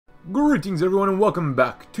Greetings everyone and welcome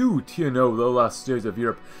back to TNO, the last series of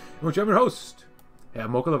Europe, in which I'm your host,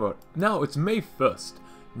 Mokalava. Now it's May 1st,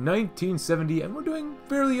 1970, and we're doing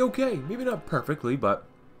fairly okay. Maybe not perfectly, but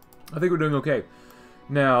I think we're doing okay.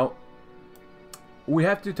 Now, we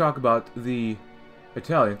have to talk about the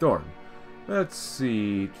Italian thorn. Let's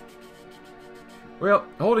see. Well,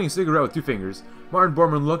 holding a cigarette with two fingers, Martin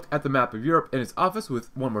Bormann looked at the map of Europe in his office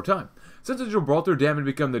with one more time. Since the Gibraltar Dam had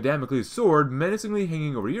become the Damocles sword menacingly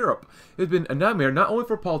hanging over Europe, it has been a nightmare not only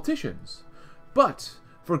for politicians, but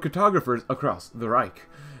for cartographers across the Reich.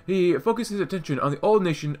 He focused his attention on the old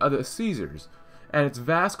nation of the Caesars and its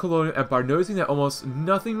vast colonial empire, noticing that almost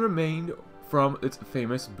nothing remained from its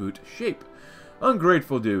famous boot shape.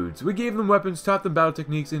 Ungrateful dudes. We gave them weapons, taught them battle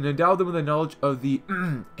techniques, and endowed them with the knowledge of the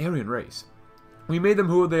Aryan race. We made them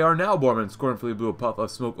who they are now, Bormann scornfully blew a puff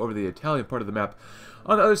of smoke over the Italian part of the map.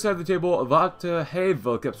 On the other side of the table,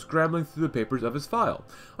 Hoi4 kept scrambling through the papers of his file.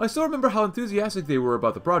 I still remember how enthusiastic they were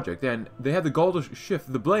about the project, and they had the gall to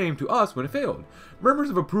shift the blame to us when it failed. Murmurs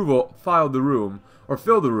of approval filled the room,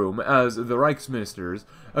 as the Reichsministers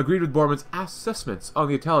agreed with Bormann's assessments on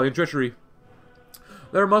the Italian treachery.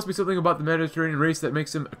 There must be something about the Mediterranean race that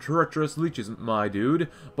makes them treacherous leeches, my dude,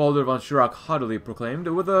 Baldur von Schirach haughtily proclaimed,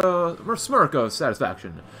 with a smirk of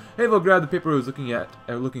satisfaction. Havo grabbed the paper he was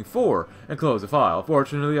looking for, and closed the file.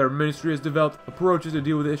 Fortunately, our ministry has developed approaches to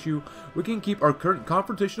deal with the issue. We can keep our current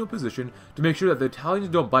confrontational position to make sure that the Italians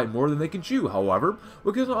don't bite more than they can chew. However,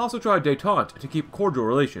 we can also try détente to keep cordial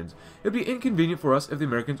relations. It would be inconvenient for us if the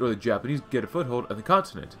Americans or the Japanese get a foothold on the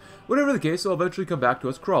continent. Whatever the case, they'll eventually come back to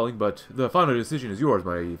us crawling, but the final decision is yours,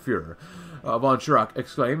 my Führer. Von Schirach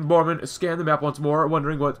exclaimed. Bormann scanned the map once more,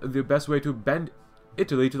 wondering what the best way to bend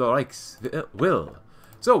Italy to the Reich's will.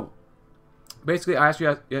 So, basically, I asked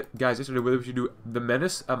you guys yesterday whether we should do the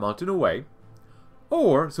menace a mountain away,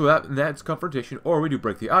 or, so that's confrontation, or we do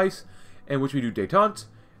break the ice, and which we do détente,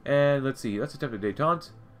 and let's see, let's attempt a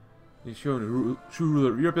détente. He's showing who true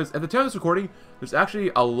ruler of Europe is. At the time of this recording, there's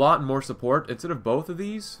actually a lot more support, instead of both of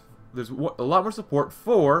these, there's a lot more support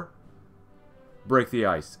for break the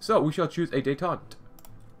ice. So, we shall choose a détente.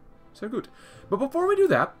 So good. But before we do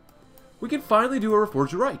that, we can finally do a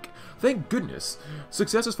reforged Reich. Thank goodness.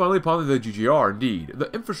 Success is finally upon the GGR, indeed.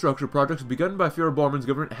 The infrastructure projects begun by Führer Bormann's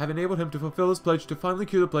government have enabled him to fulfill his pledge to finally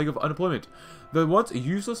cure the plague of unemployment. The once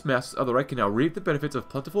useless masses of the Reich can now reap the benefits of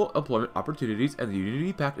plentiful employment opportunities, and the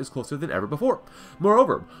Unity Pact is closer than ever before.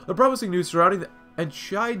 Moreover, the promising news surrounding the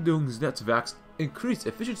Entscheidungsnetzwerk's increased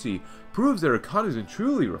efficiency proves their economy has been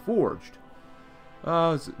truly reforged.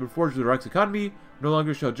 Reforged the Reich's economy. No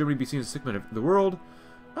longer shall Germany be seen as the sick man of the world.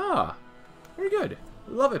 Ah. Very good.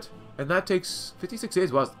 Love it. And that takes 56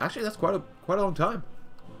 days. Well, actually, that's quite a long time.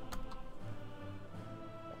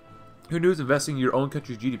 Who knew investing your own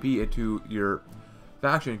country's GDP into your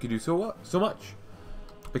faction can do so much?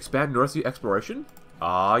 Expand North Sea exploration?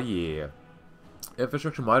 Ah, yeah.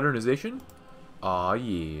 Infrastructure modernization? Ah,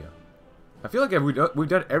 yeah. I feel like we've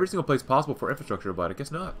done every single place possible for infrastructure, but I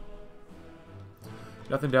guess not.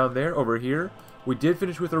 Nothing down there. Over here, we did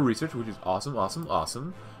finish with our research, which is awesome, awesome,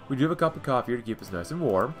 awesome. We do have a cup of coffee here to keep us nice and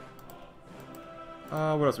warm.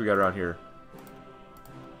 What else we got around here?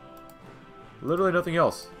 Literally nothing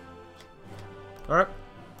else. Alright.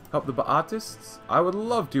 Help the Baatists? I would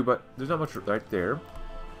love to, but there's not much right there.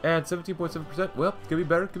 And 17.7%. Well, could be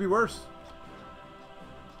better, could be worse.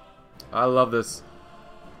 I love this.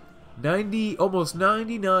 Almost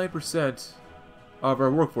 99% of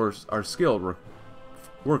our workforce are skilled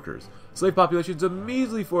workers. Slave population's a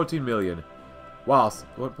measly 14 million. Wow,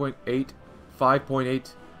 1.8,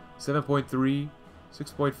 5.8, 7.3,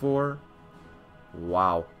 6.4.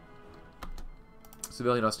 Wow.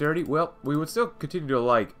 Civilian austerity. Well, we would still continue to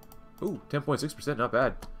like. Ooh, 10.6%, not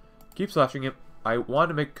bad. Keep slashing it. I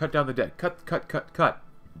want to cut down the debt. Cut.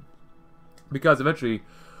 Because eventually,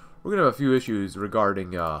 we're gonna have a few issues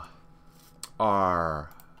regarding our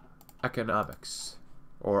economics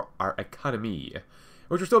or our economy.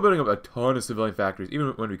 Which we're still building up a ton of civilian factories, even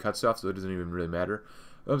when we cut stuff, so it doesn't even really matter.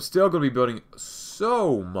 I'm still going to be building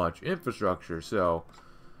so much infrastructure, so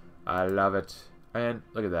I love it. And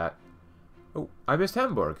look at that. Oh, I missed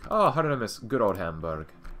Hamburg. Oh, how did I miss good old Hamburg?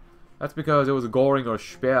 That's because it was a Goring or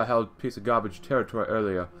Speer-held piece of garbage territory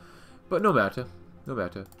earlier. But no matter. No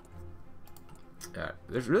matter. Alright,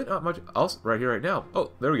 there's really not much else right here right now.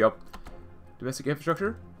 Oh, there we go. Domestic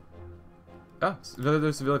infrastructure. Ah,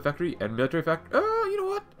 another civilian factory and military factory. You know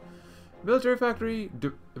what? Military factory,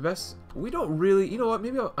 invest. We don't really. You know what?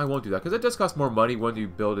 Maybe I won't do that because it does cost more money when you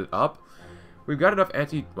build it up. We've got enough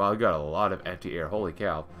well, we've got a lot of anti-air. Holy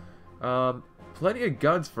cow. Plenty of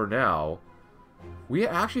guns for now. We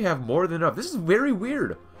actually have more than enough. This is very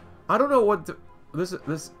weird. I don't know what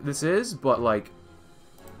this is, but like,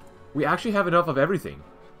 we actually have enough of everything.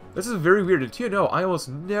 This is very weird. In TNO, I almost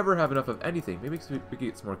never have enough of anything. Maybe we could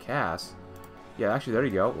get some more CAS. Yeah, actually, there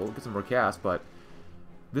you go. We'll get some more CAS, but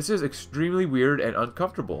this is extremely weird and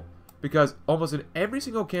uncomfortable. Because almost in every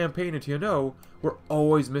single campaign in TNO, we're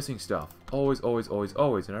always missing stuff. Always, always, always,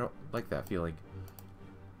 always. And I don't like that feeling.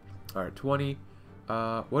 Alright, 20.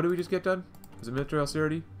 What did we just get done? Was it military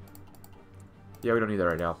austerity? Yeah, we don't need that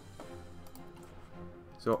right now.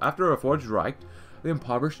 So, after a forged Reich, the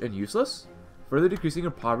impoverished and useless, further decreasing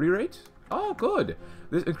our poverty rate. Oh, good.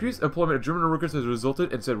 This increased employment of German workers has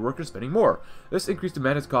resulted in said workers spending more. This increased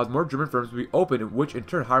demand has caused more German firms to be open, which in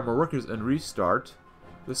turn hire more workers and restart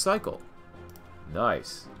the cycle.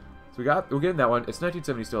 Nice. So we're getting that one. It's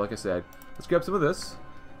 1970 still, like I said. Let's grab some of this.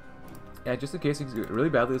 And just in case things get really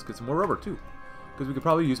badly, let's get some more rubber too. Because we could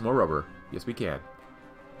probably use more rubber. Yes, we can.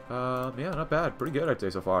 Yeah, not bad. Pretty good, I'd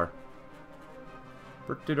say, so far.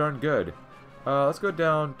 Pretty darn good. Let's go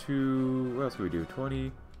down to... What else can we do?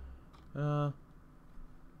 20... Go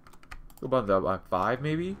bump that by 5,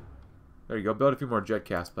 maybe? There you go. Build a few more jet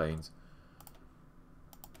cast planes.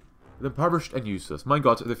 The impoverished and useless. Mein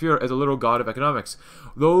Gott, the Führer is a little god of economics.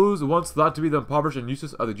 Those once thought to be the impoverished and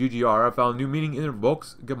useless of the GGR have found new meaning in their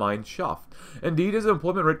Volksgemeinschaft. Indeed, as the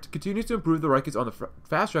employment rate continues to improve, the Reich is on the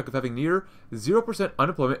fast track of having near 0%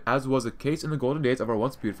 unemployment, as was the case in the golden days of our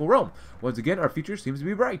once beautiful Rome. Once again, our future seems to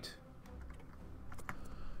be bright.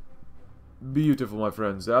 Beautiful, my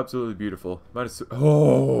friends. Absolutely beautiful.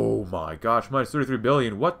 Oh my gosh, minus 33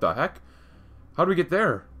 billion. What the heck? How do we get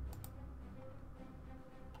there?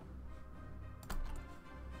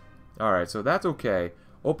 Alright, so that's okay.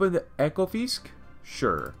 Open the Ekofisk?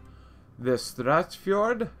 Sure. The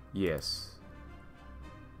Stratfjord? Yes.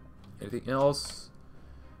 Anything else?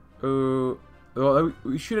 Well,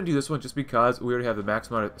 we shouldn't do this one just because we already have the max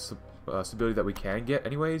amount of stability that we can get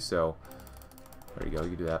anyway, so... There you go,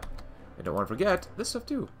 you can do that. I don't want to forget this stuff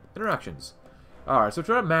too. Interactions. Alright, so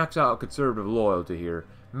try to max out conservative loyalty here.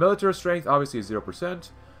 Military strength obviously is 0%.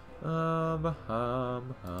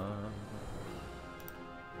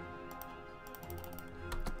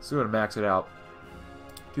 So we're gonna max it out.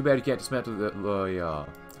 Too bad you can't dismantle the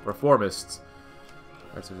reformists.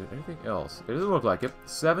 Alright, so is there anything else? It doesn't look like it.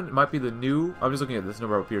 7 might be the new... I'm just looking at this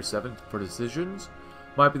number up here. 7 for decisions.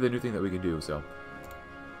 Might be the new thing that we can do, so...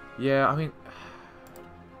 Yeah, I mean...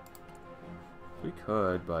 We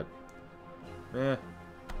could, but... There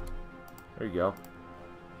you go.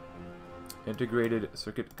 Integrated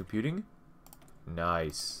circuit computing.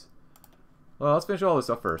 Nice. Well, let's finish all this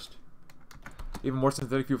up first. Even more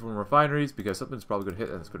synthetic fuel from refineries, because something's probably going to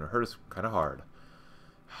hit and it's going to hurt us kind of hard.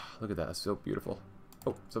 Look at that. That's so beautiful.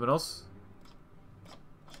 Oh, something else?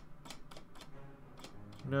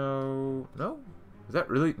 No. No? Is that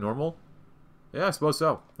really normal? Yeah, I suppose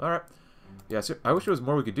so. Alright. Yeah, so I wish there was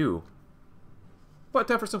more we could do. But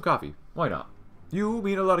time for some coffee. Why not? You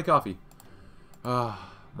mean a lot of coffee.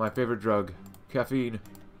 Ah, my favorite drug. Caffeine.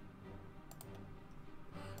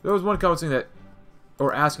 There was one comment saying that,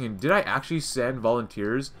 or asking, did I actually send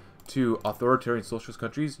volunteers to authoritarian socialist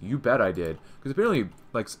countries? You bet I did. Because apparently,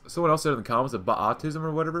 like, someone else said in the comments that Ba'atism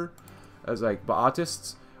or whatever, as like,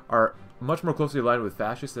 Ba'atists are much more closely aligned with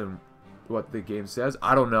fascists than what the game says.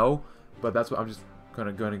 I don't know, but that's what I'm just kind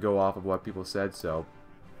of going to go off of what people said, so...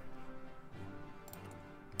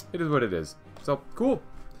 It is what it is. So, cool.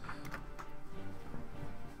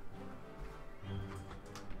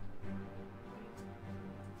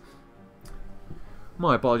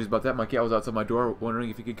 My apologies about that. My cat was outside my door wondering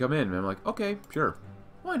if he could come in. And I'm like, okay, sure.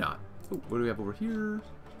 Why not? Ooh, what do we have over here?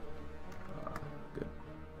 Good.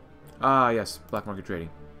 Ah, yes. Black market trading.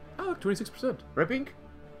 Oh, look, 26%. Right, Bink?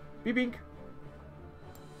 B-Bink.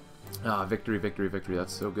 Ah, victory, victory, victory.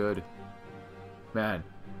 That's so good. Man,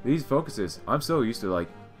 these focuses. I'm so used to, like,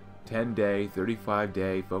 10-day,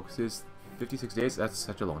 35-day focuses. 56 days, that's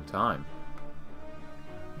such a long time.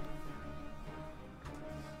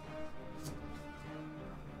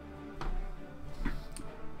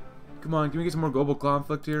 Come on, can we get some more global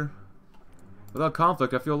conflict here? Without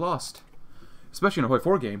conflict, I feel lost. Especially in a Hoi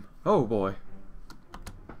 4 game. Oh boy.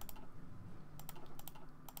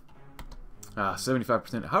 Ah,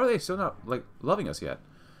 75%. How are they still not, like, loving us yet?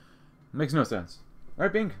 Makes no sense.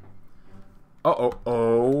 Alright, Bing. Uh-oh.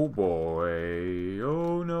 Oh, boy.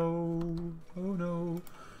 Oh, no. Oh, no.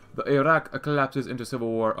 The Iraq collapses into civil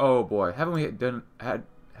war. Oh, boy. Haven't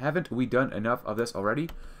we done enough of this already?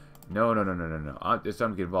 No, no, no, no, no, no. It's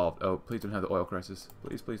time to get involved. Oh, please don't have the oil crisis.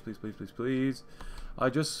 Please, please, please, please, please, please.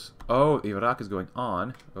 Oh, Iraq is going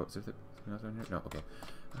on. Oh, is there something else down here? No, okay.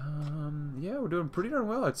 Yeah, we're doing pretty darn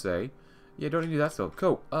well, I'd say. Yeah, don't need that still.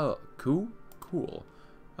 Cool. Cool? Cool.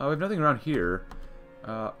 We have nothing around here.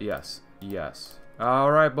 Yes. Yes.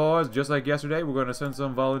 Alright, boys. Just like yesterday, we're going to send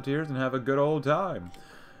some volunteers and have a good old time.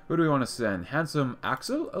 Who do we want to send? Handsome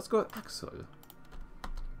Axel? Let's go with Axel.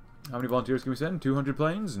 How many volunteers can we send? 200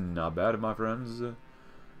 planes? Not bad, my friends.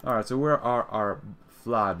 Alright, so where are our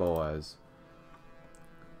fly boys?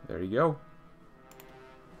 There you go.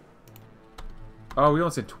 Oh, we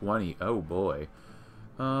only sent 20. Oh, boy.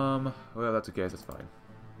 Well, that's okay. That's fine.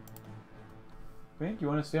 Pink, you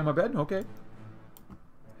want to stay on my bed? Okay.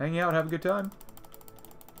 Hang out, have a good time.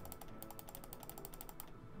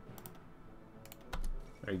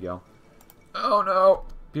 There you go. Oh, no!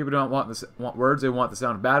 People don't want words. They want the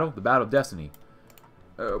sound of battle. The battle of destiny.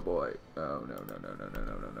 Oh, boy. Oh, no, no, no, no, no,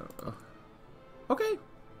 no, no, no. Okay.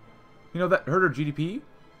 You know, that hurt our GDP.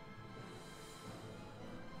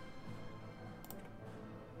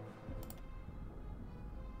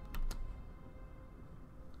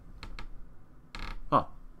 Huh.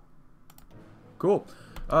 Cool.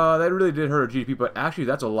 That really did hurt our GDP, but actually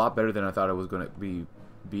that's a lot better than I thought it was going to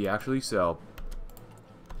be actually, so...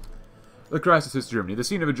 The crisis hits Germany. The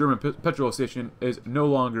scene of a German petrol station is no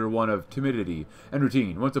longer one of timidity and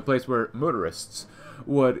routine. Once a place where motorists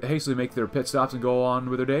would hastily make their pit stops and go on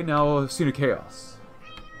with their day, now a scene of chaos.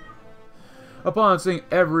 Upon seeing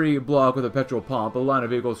every block with a petrol pump, a line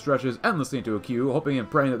of vehicles stretches endlessly into a queue, hoping and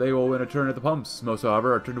praying that they will win a turn at the pumps. Most,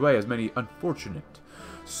 however, are turned away as many unfortunate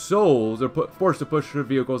souls are forced to push their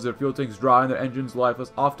vehicles, their fuel tanks dry, and their engines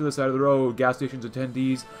lifeless off to the side of the road. Gas stations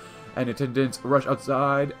attendees and attendants rush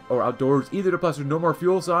outside or outdoors, either to plaster no more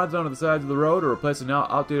fuel signs onto the sides of the road or replace the now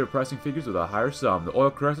outdated pricing figures with a higher sum. The oil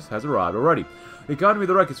crisis has arrived already. The economy of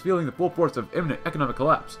the Reich is feeling the full force of imminent economic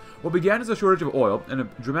collapse. What began as a shortage of oil and a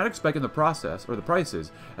dramatic spike in the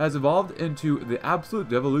prices has evolved into the absolute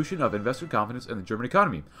devolution of investor confidence in the German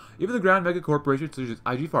economy. Even the grand mega corporations such as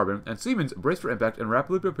IG Farben and Siemens brace for impact and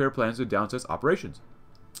rapidly prepare plans to downsize operations.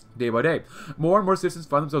 Day by day, more and more citizens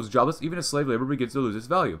find themselves jobless even as slave labor begins to lose its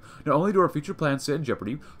value. Not only do our future plans sit in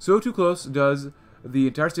jeopardy, so too close does the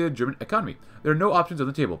entire state of the German economy. There are no options on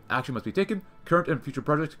the table. Action must be taken. Current and future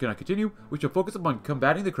projects cannot continue. We shall focus upon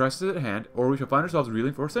combating the crisis at hand, or we shall find ourselves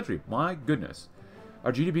reeling for a century. My goodness.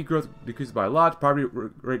 Our GDP growth decreases by a lot. Poverty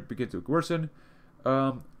rate begins to worsen.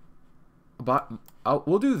 We'll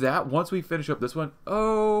do that once we finish up this one.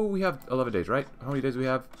 Oh, we have 11 days, right? How many days do we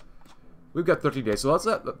have? We've got 13 days, so let's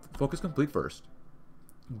let focus complete first.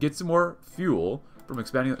 Get some more fuel from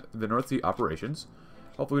expanding the North Sea operations.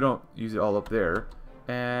 Hopefully we don't use it all up there.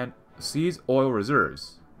 And seize oil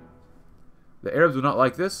reserves. The Arabs will not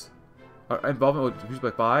like this. Our involvement will decrease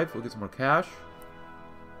by 5. We'll get some more cash.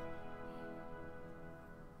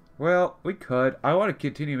 Well, we could. I want to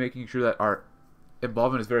continue making sure that our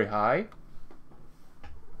involvement is very high.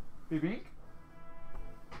 Beep beep.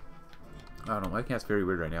 I don't know, my cat's very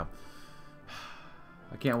weird right now.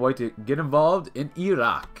 I can't wait to get involved in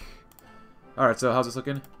Iraq. Alright, so how's this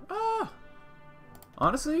looking?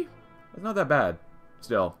 Honestly, it's not that bad.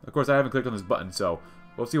 Still, of course I haven't clicked on this button, so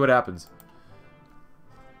we'll see what happens.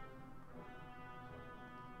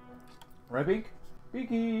 Right, Pink?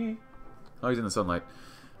 Pinky! Oh, he's in the sunlight.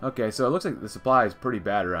 Okay, so it looks like the supply is pretty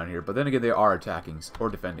bad around here, but then again they are attacking or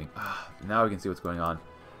defending. Now we can see what's going on.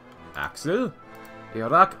 Axel?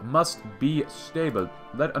 Iraq must be stable,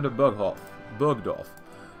 led under Bergdorf.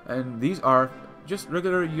 And these are just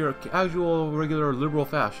regular, your casual, regular liberal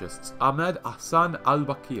fascists. Ahmed Hassan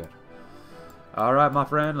al-Bakir. Alright, my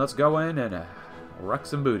friend, let's go in and wreck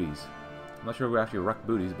some booties. I'm not sure if we actually wreck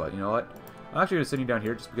booties, but you know what? I'm actually going to send you down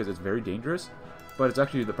here just because it's very dangerous. But it's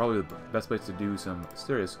actually probably the best place to do some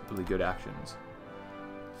seriously good actions.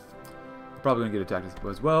 Probably going to get attacked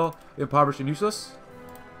as well. Impoverished and useless?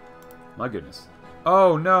 My goodness.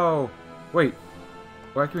 Oh, no! Wait.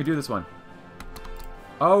 Why can we do this one?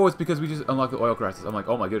 Oh, it's because we just unlocked the oil crisis. I'm like,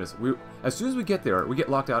 oh my goodness. As soon as we get there, we get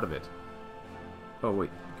locked out of it. Oh,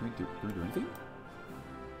 wait. Can we do anything?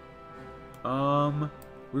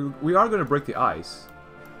 We are going to break the ice.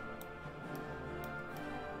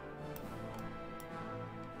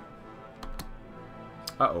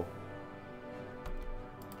 Uh-oh.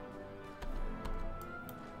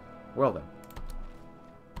 Well then.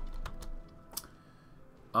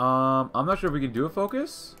 I'm not sure if we can do a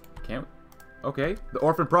focus. Can't we? Okay. The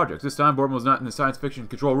Orphan Project. This time, Bormann was not in the science fiction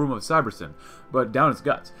control room of Cybersyn, but down its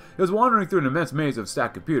guts. He was wandering through an immense maze of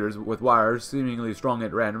stacked computers, with wires seemingly strung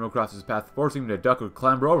at random across his path, forcing him to duck or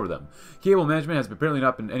clamber over them. Cable management has apparently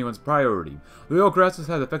not been anyone's priority. The oil crisis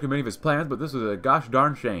has affected many of his plans, but this was a gosh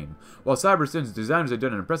darn shame. While Cybersyn's designers had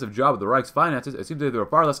done an impressive job with the Reich's finances, it seemed that they were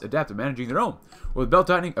far less adept at managing their own. With belt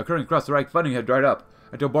tightening occurring across the Reich, funding had dried up.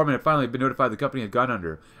 until Bormann had finally been notified the company had gone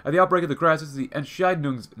under. At the outbreak of the crisis, the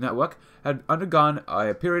Entscheidungsnetwork had undergone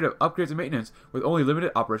a period of upgrades and maintenance with only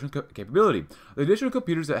limited operational capability. The additional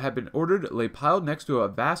computers that had been ordered lay piled next to a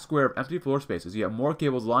vast square of empty floor spaces, yet more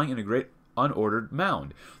cables lying in a great unordered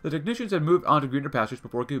mound. The technicians had moved on to greener pastures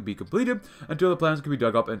before it could be completed, until the plans could be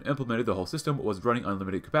dug up and implemented. The whole system was running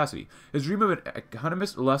unlimited capacity. His dream of an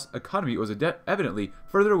economist-less economy was evidently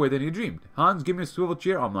further away than he dreamed. Hans, give me a swivel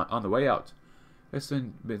chair on the way out. It's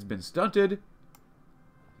been stunted.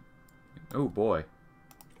 Oh boy.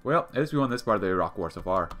 Well, at least we won this part of the Iraq War so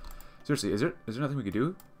far. Seriously, is there nothing we could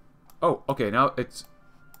do? Oh, okay, now it's...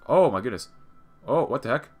 Oh my goodness. Oh, what the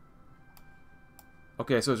heck?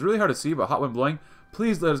 Okay, so it's really hard to see, but hot wind blowing.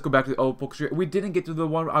 Please let us go back to the old book. We didn't get to the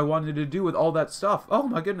one I wanted to do with all that stuff. Oh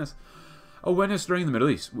my goodness. A wind is stirring in the Middle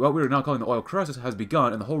East. What we are now calling the oil crisis has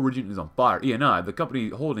begun, and the whole region is on fire. ENI, the company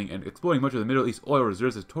holding and exploiting much of the Middle East oil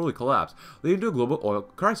reserves, has totally collapsed, leading to a global oil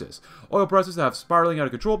crisis. Oil prices have spiraling out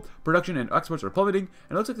of control, production and exports are plummeting,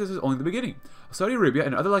 and it looks like this is only the beginning. Saudi Arabia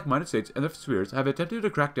and other like-minded states in their spheres have attempted to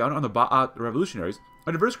crack down on the Ba'ath revolutionaries,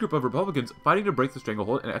 a diverse group of Republicans fighting to break the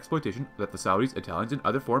stranglehold and exploitation that the Saudis, Italians, and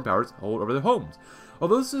other foreign powers hold over their homes.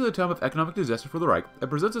 Although this is a time of economic disaster for the Reich, it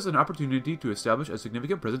presents us an opportunity to establish a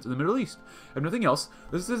significant presence in the Middle East. If nothing else,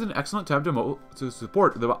 this is an excellent time to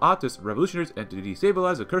support the Ba'athist revolutionaries and to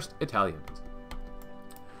destabilize the cursed Italians.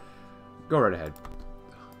 Go right ahead.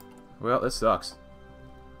 Well, this sucks.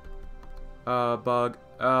 Bug.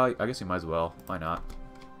 I guess you might as well. Why not?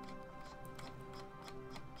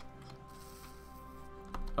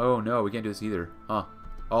 Oh no, we can't do this either. Huh.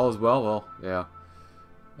 All is well? Well,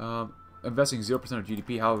 yeah. Investing 0% of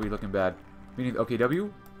GDP, how are we looking bad? Meaning the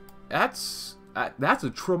OKW? That's a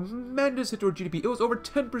tremendous hit to our GDP. It was over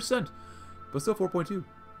 10%, but still 4.2.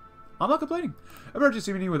 I'm not complaining.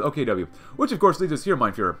 Emergency meeting with OKW, which of course leads us here,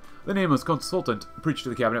 mein Führer. The nameless consultant preached to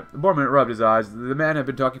the cabinet. Bormann rubbed his eyes. The man had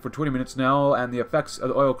been talking for 20 minutes now, and the effects of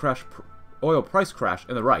the oil price crash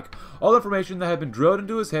in the Reich. All information that had been drilled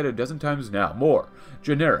into his head a dozen times now. More.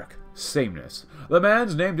 Generic. Sameness. The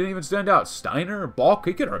man's name didn't even stand out. Steiner? Balk?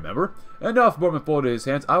 He can remember. Enough, Bormann folded his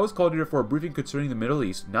hands. I was called here for a briefing concerning the Middle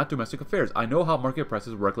East, not domestic affairs. I know how market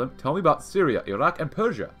prices work. Tell me about Syria, Iraq, and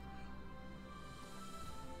Persia.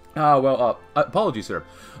 Apologies, sir.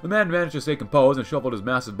 The man managed to stay composed and shuffled his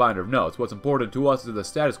massive binder of notes. What's important to us is that the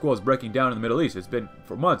status quo is breaking down in the Middle East. It's been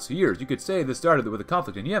for months, years. You could say this started with the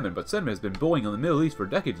conflict in Yemen, but sentiment has been blowing on the Middle East for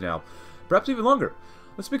decades now. Perhaps even longer.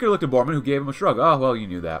 The speaker looked at Bormann, who gave him a shrug. Ah, well, you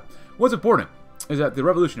knew that. What's important is that the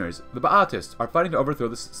revolutionaries, the Ba'athists, are fighting to overthrow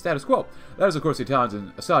the status quo. That is, of course, the Italians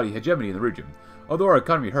and Saudi hegemony in the region. Although our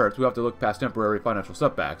economy hurts, we have to look past temporary financial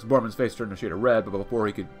setbacks. Bormann's face turned a shade of red, but before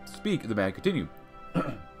he could speak, the man continued.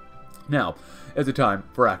 Now is the time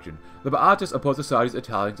for action. The Ba'athists oppose the Saudis,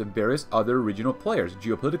 Italians, and various other regional players.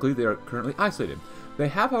 Geopolitically, they are currently isolated. They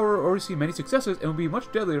have, however, already seen many successes and would be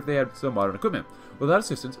much deadlier if they had some modern equipment. Without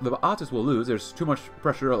assistance, the Ba'athists will lose. There's too much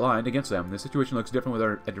pressure aligned against them. The situation looks different with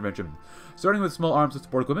our intervention. Starting with small arms and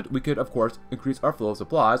support equipment, we could, of course, increase our flow of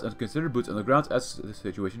supplies and consider boots on the ground as the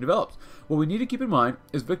situation develops. What we need to keep in mind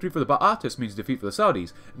is victory for the Ba'athists means defeat for the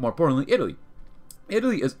Saudis, and more importantly, Italy.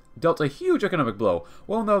 Italy is dealt a huge economic blow,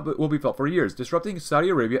 one that will be felt for years, disrupting Saudi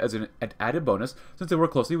Arabia as an added bonus since they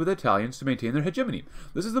work closely with the Italians to maintain their hegemony.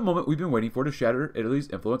 This is the moment we've been waiting for to shatter Italy's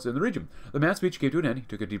influence in the region. The man's speech came to an end. He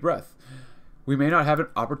took a deep breath. We may not have an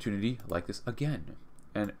opportunity like this again.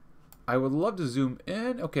 And I would love to zoom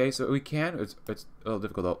in. Okay, so we can. It's a little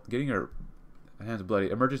difficult though. Getting our hands bloody.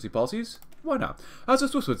 Emergency policies? Why not? As the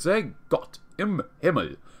Swiss would say, Gott im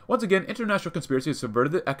Himmel. Once again, international conspiracy has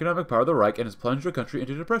subverted the economic power of the Reich and has plunged the country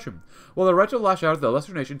into depression. While the right to lash out at the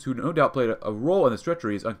lesser nations who no doubt played a role in this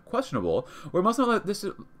treachery is unquestionable, we must not let this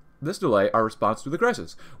delay our response to the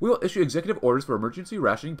crisis. We will issue executive orders for emergency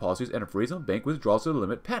rationing policies and a freeze on bank withdrawals to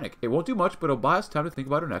limit panic. It won't do much, but it'll buy us time to think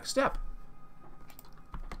about our next step.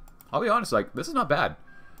 I'll be honest, this is not bad.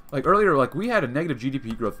 Earlier, we had a negative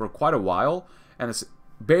GDP growth for quite a while, and it's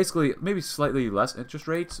basically maybe slightly less interest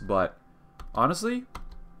rates, but honestly,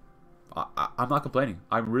 I'm not complaining.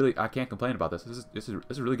 I can't complain about this. This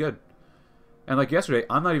is really good. And like yesterday,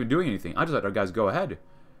 I'm not even doing anything. I just let our guys go ahead,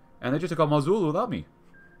 and they just took out Mosul without me.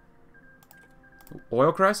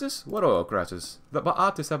 Oil crisis? What oil crisis? The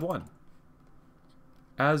Ba'athists have won,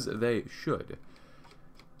 as they should.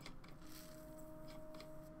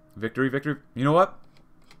 Victory, victory. You know what?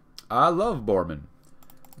 I love Bormann.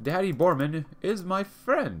 Daddy Bormann is my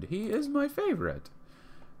friend. He is my favorite.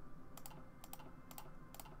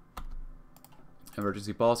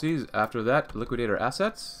 Emergency policies. After that, liquidate our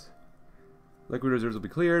assets. Liquid reserves will be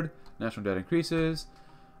cleared. National debt increases.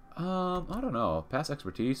 I don't know. Past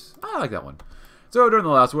expertise. I like that one. So during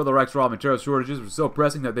the last war, the Reich's raw material shortages were so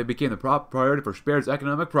pressing that they became the top priority for Speer's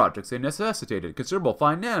economic projects. They necessitated considerable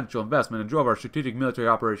financial investment and drove our strategic military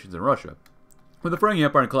operations in Russia. With the fraying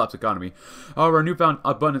empire and collapsed economy, however, our newfound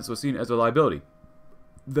abundance was seen as a liability.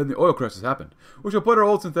 Then the oil crisis happened, which will put our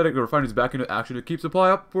old synthetic refineries back into action to keep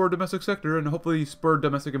supply up for domestic sector and hopefully spur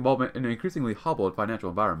domestic involvement in an increasingly hobbled financial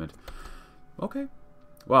environment. Okay.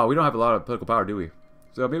 Wow, we don't have a lot of political power, do we?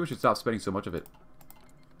 So maybe we should stop spending so much of it.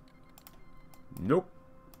 Nope.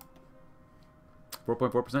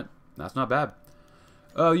 4.4%. That's not bad.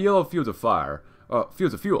 Yellow fields of fire.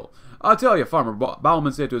 Fields of fuel. I'll tell you, Farmer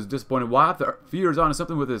Baumann said to his disappointed wife, the fear's on to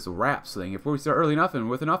something with this wraps thing. If we start early enough and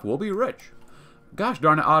with enough, we'll be rich. Gosh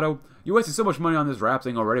darn it, Otto. You wasted so much money on this wrap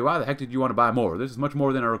thing already. Why the heck did you want to buy more? This is much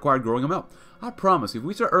more than a required growing amount. I promise, if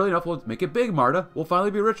we start early enough, we'll make it big, Marta. We'll finally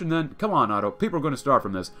be rich and then... Come on, Otto. People are going to starve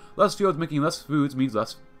from this. Less fields making less foods means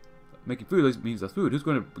less... Making food means less food. Who's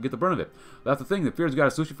going to get the brunt of it? That's the thing. The Führer's got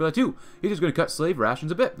a solution for that, too. He's just going to cut slave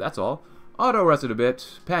rations a bit. That's all. Otto rested a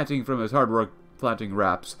bit, panting from his hard work planting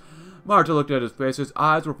wraps. Marta looked at his face. His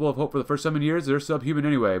eyes were full of hope for the first time in years. They're subhuman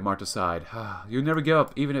anyway, Marta sighed. You'll never give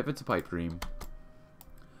up, even if it's a pipe dream.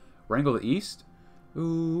 Wrangle the East?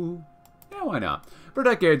 Ooh. Yeah, why not? For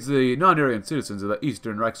decades, the non-Aryan citizens of the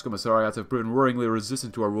Eastern Reichskommissariats have proven worryingly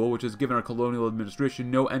resistant to our rule, which has given our colonial administration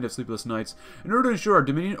no end of sleepless nights. In order to ensure our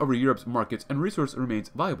dominion over Europe's markets and resources remains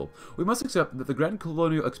viable, we must accept that the grand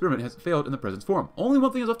colonial experiment has failed in the present form. Only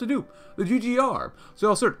one thing is left to do, the GGR. So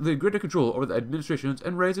I'll assert the greater control over the administrations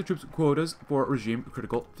and raise the troops' quotas for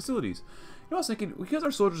regime-critical facilities. You know, I was thinking, because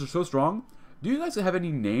our soldiers are so strong, do you guys have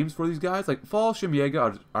any names for these guys? Like,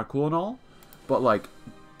 Fallschirmjäger are cool and all, but like...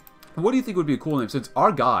 What do you think would be a cool name? Since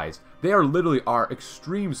our guys, they are literally our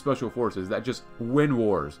extreme special forces that just win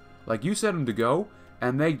wars. Like, you set them to go,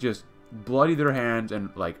 and they just bloody their hands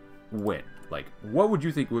and, like, win. Like, what would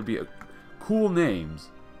you think would be cool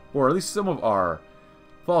names for at least some of our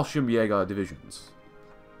Fallschirmjäger divisions?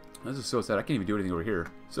 This is so sad. I can't even do anything over here.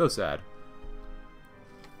 So sad.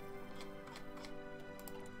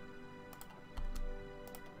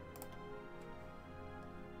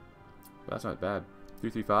 That's not bad.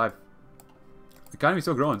 335. The economy's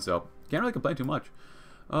still growing, so can't really complain too much.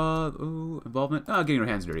 Involvement. Getting our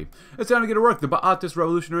hands dirty. It's time to get to work. The Ba'athist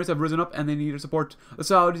revolutionaries have risen up and they need our support. The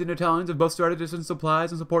Saudis and Italians have both started to send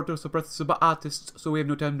supplies and support to suppress the Ba'athists, so we have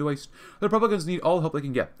no time to waste. The Republicans need all the help they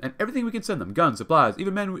can get, and everything we can send them. Guns, supplies,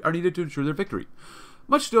 even men are needed to ensure their victory.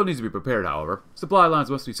 Much still needs to be prepared, however. Supply lines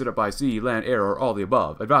must be set up by sea, land, air, or all the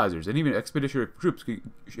above. Advisors and even expeditionary troops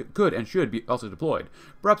could and should be also deployed.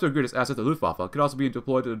 Perhaps our greatest asset, the Luftwaffe, could also be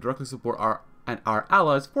deployed to directly support our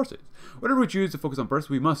allies' forces. Whatever we choose to focus on first,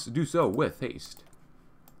 we must do so with haste.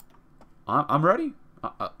 I'm ready.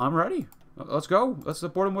 I'm ready. Let's go. Let's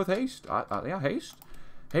support them with haste. Yeah, haste.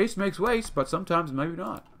 Haste makes waste, but sometimes maybe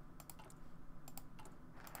not.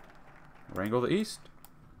 Wrangle the East.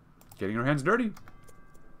 Getting our hands dirty.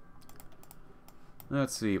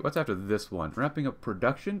 Let's see, what's after this one? Ramping up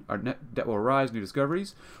production, our net debt will rise, new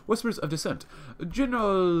discoveries. Whispers of dissent.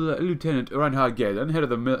 General Lieutenant Reinhard Gehlen, head of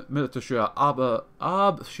the Militärische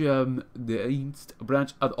Abschirmdienst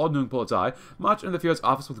branch of the Ordnung Polizei, marched into the Führer's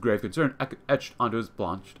office with grave concern etched onto his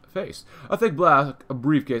blanched face. A thick black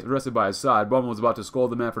briefcase rested by his side. Bormann was about to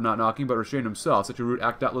scold the man for not knocking, but restrained himself. Such a rude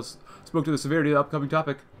act doubtless spoke to the severity of the upcoming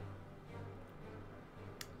topic.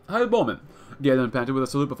 Hi, Bormann. Gehlen panted with a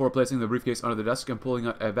salute before placing the briefcase onto the desk and pulling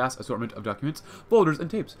out a vast assortment of documents, folders,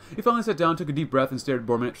 and tapes. He finally sat down, took a deep breath, and stared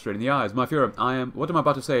Bormann straight in the eyes. My Führer, what I'm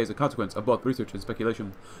about to say is a consequence of both research and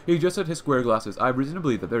speculation. He adjusted his square glasses. I have reason to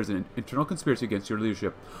believe that there is an internal conspiracy against your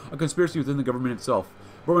leadership, a conspiracy within the government itself.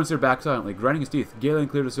 Bormann stared back silently, grinding his teeth. Gehlen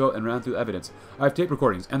cleared his throat and ran through the evidence. I have tape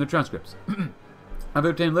recordings and the transcripts. I've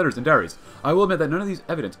obtained letters and diaries. I will admit that none of these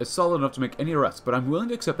evidence is solid enough to make any arrests, but I'm willing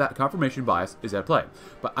to accept that confirmation bias is at play.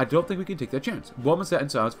 But I don't think we can take that chance. Bormann sat in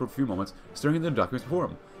silence for a few moments, staring at the documents before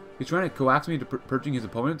him. He's trying to coax me into purging his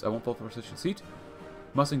opponents. I won't fall for such a seat.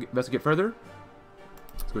 Must investigate further.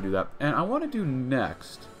 Let's go do that. And I want to do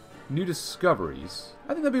next new discoveries.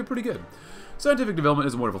 I think that'd be pretty good. Scientific development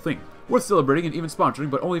is a wonderful thing, worth celebrating and even sponsoring,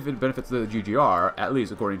 but only if it benefits the GGR, at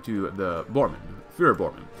least according to the Bormann, Führer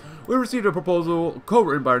Bormann. We received a proposal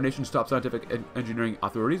co-written by our nation's top scientific and engineering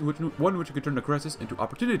authorities, which could turn a crisis into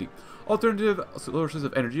opportunity. Alternative sources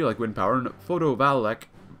of energy like wind power and photovoltaic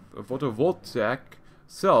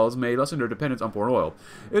cells may lessen their dependence on foreign oil.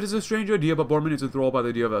 It is a strange idea, but Bormann is enthralled by the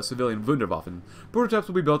idea of a civilian Wunderwaffen. Prototypes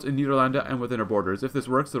will be built in Niederlande and within our borders. If this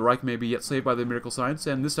works, the Reich may be yet saved by the miracle science,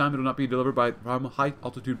 and this time it will not be delivered by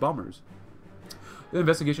high-altitude bombers. The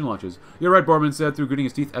investigation launches. You're right, Bormann said through gritting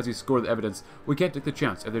his teeth as he scored the evidence. We can't take the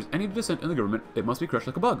chance. If there's any dissent in the government, it must be crushed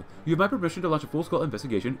like a bug. You have my permission to launch a full-scale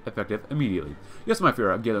investigation, effective immediately. Yes, my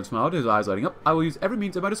Führer, Galen smiled, his eyes lighting up. I will use every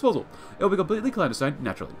means at my disposal. It will be completely clandestine,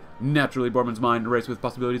 naturally. Naturally, Bormann's mind raced with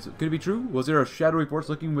possibilities. Could it be true? Was there a shadowy force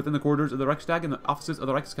lurking within the corridors of the Reichstag and the offices of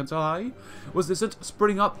the Reichskanzlei? Was dissent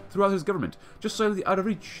spreading out throughout his government? Just slightly out of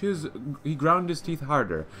reach, he ground his teeth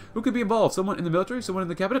harder. Who could be involved? Someone in the military? Someone in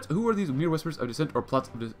the cabinet? Who are these mere whispers of dissent or plots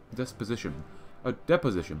of deposition? A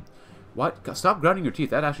deposition. What? Stop grinding your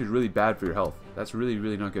teeth. That actually is really bad for your health. That's really,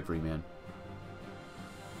 really not good for you, man.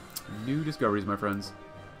 New discoveries, my friends.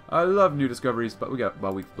 I love new discoveries, but we got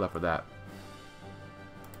about a week left for that.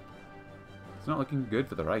 It's not looking good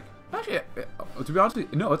for the Reich. Actually, to be honest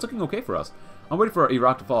with you, no, it's looking okay for us. I'm waiting for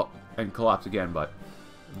Iraq to fall and collapse again, but...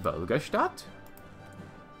 Volgastadt?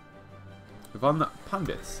 Von the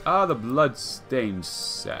Pundits. Ah, the blood-stained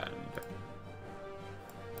sand.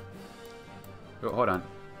 Oh, hold on.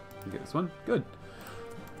 Get this one. Good.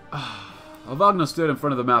 Wagner stood in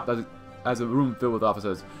front of the map as a room filled with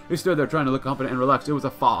officers. He stood there trying to look confident and relaxed. It was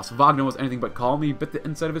a farce. Wagner was anything but calm. He bit the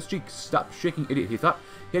inside of his cheek. Stop shaking, idiot, he thought.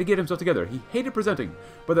 He had to get himself together. He hated presenting.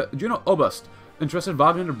 But the General Oberst entrusted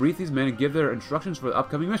Wagner to brief these men and give their instructions for the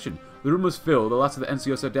upcoming mission. The room was filled. The last of the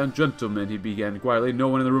NCO sat down. Gentlemen, he began quietly. No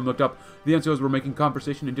one in the room looked up. The NCOs were making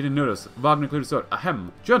conversation and didn't notice. Wagner cleared his throat.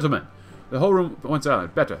 Ahem. Gentlemen. The whole room went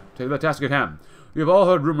silent. Better. Take the task at hand. We have all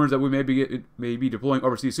heard rumors that we may be deploying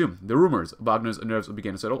overseas soon. The rumors, Wagner's nerves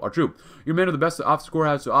began to settle, are true. Your men are the best the office corps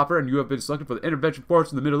has to offer, and you have been selected for the intervention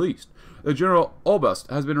force in the Middle East. The General Oberst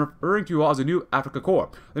has been referring to you all as a new Africa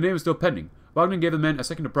Corps. The name is still pending. Wagner gave the men a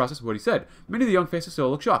second to process what he said. Many of the young faces still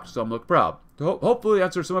look shocked. Some look proud. To hopefully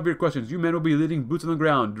answer some of your questions, you men will be leading boots on the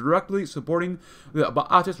ground, directly supporting the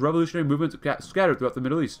Ba'athist revolutionary movements scattered throughout the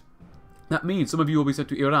Middle East. That means some of you will be sent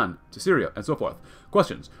to Iran, to Syria, and so forth.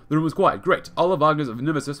 Questions. The room was quiet. Great. All of Wagner's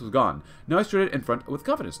nemesis was gone. Now he stood in front with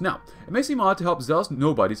confidence. Now, it may seem odd to help zealous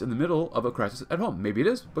nobodies in the middle of a crisis at home. Maybe it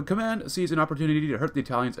is, but Command sees an opportunity to hurt the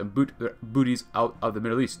Italians and boot their booties out of the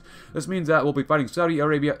Middle East. This means that we'll be fighting Saudi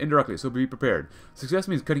Arabia indirectly, so be prepared. Success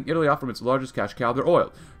means cutting Italy off from its largest cash cow, their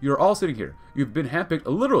oil. You're all sitting here. You've been handpicked,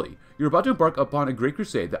 literally. You're about to embark upon a great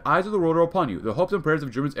crusade. The eyes of the world are upon you. The hopes and prayers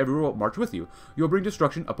of Germans everywhere will march with you. You'll bring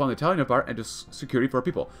destruction upon the Italian Empire and security for our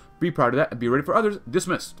people. Be proud of that and be ready for others.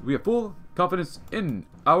 Dismissed. We have full confidence in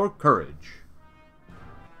our courage.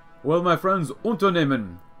 Well, my friends,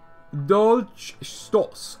 Unternehmen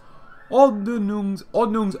Dolchstoß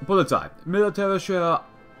Ordnungspolizei Militärischer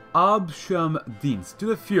Abschirmdienst to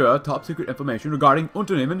the Führer, top secret information regarding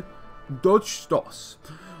Unternehmen Dolchstoß.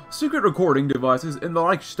 Secret recording devices in the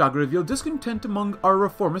Reichstag reveal discontent among our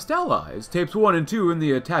reformist allies. Tapes 1 and 2 in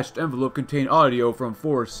the attached envelope contain audio from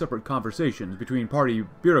 4 separate conversations between party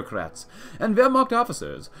bureaucrats and Wehrmacht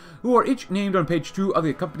officers, who are each named on page 2 of the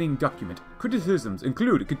accompanying document. Criticisms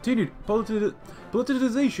include continued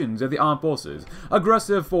politicizations of the armed forces,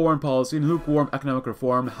 aggressive foreign policy, and lukewarm economic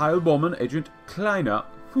reform. Heil Bormann, Agent Kleiner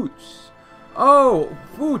Fuchs. Oh,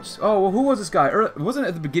 Fuchs! Oh, who was this guy? Wasn't it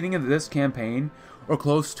at the beginning of this campaign, or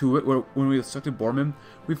close to it, when we selected Bormann,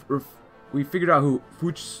 we figured out who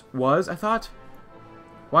Fuchs was, I thought?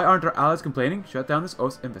 Why aren't our allies complaining? Shut down this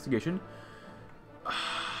oath investigation.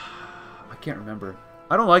 I can't remember.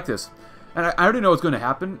 I don't like this. And I already know what's going to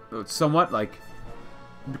happen, somewhat, like,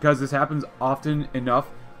 because this happens often enough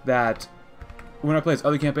that when I play as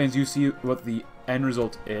other campaigns, you see what the end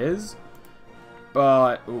result is.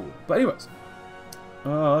 But anyways.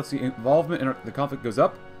 Let's see. Involvement in the conflict goes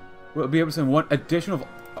up. We'll be able to send one additional...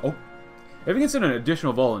 Oh. If we can send an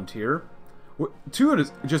additional volunteer, 2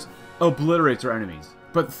 just obliterates our enemies.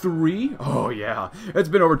 But 3? Oh yeah. It's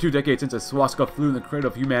been over 2 decades since a swastika flew in the cradle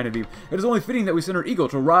of humanity. It is only fitting that we send our eagle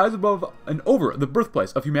to rise above and over the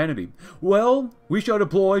birthplace of humanity. Well, we shall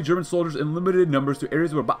deploy German soldiers in limited numbers to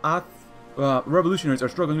areas where Ba'ath revolutionaries are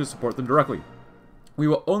struggling to support them directly. We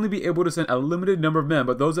will only be able to send a limited number of men,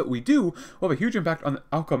 but those that we do will have a huge impact on the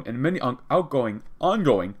outcome in many ongoing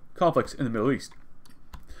conflicts in the Middle East.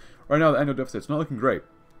 Right now, the annual deficit's not looking great.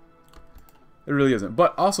 It really isn't.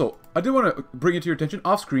 But also, I did want to bring it to your attention,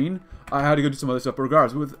 off screen, I had to go do some other stuff.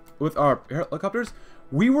 Regards, with our helicopters,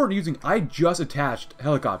 we weren't using, I just attached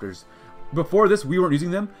helicopters. Before this, we weren't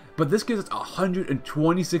using them, but this gives us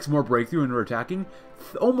 126 more breakthrough when we're attacking,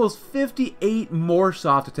 almost 58 more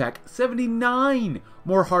soft attack, 79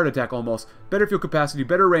 more hard attack almost, better fuel capacity,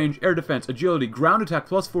 better range, air defense, agility, ground attack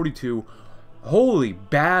plus 42. Holy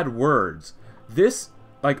bad words. This,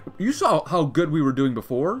 like, you saw how good we were doing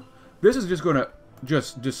before. This is just going to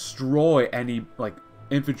just destroy any, like,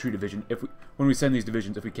 infantry division when we send these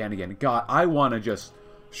divisions if we can again. God, I want to just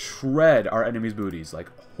shred our enemies' booties. Like,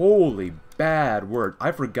 holy bad word.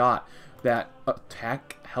 I forgot that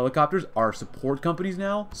attack helicopters are support companies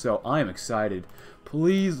now, so I am excited.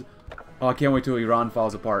 Please. Oh, I can't wait till Iran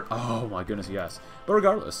falls apart. Oh my goodness, yes. But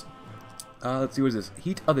regardless, let's see, what is this?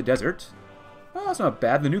 Heat of the Desert. Oh, that's not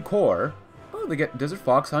bad. The new core. Oh, they get Desert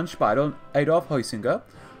Fox, Hans Speidel, Adolf Heusinger.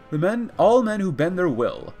 The men, all men who bend their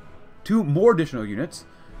will. 2 more additional units.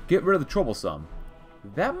 Get rid of the troublesome.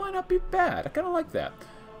 That might not be bad. I kind of like that.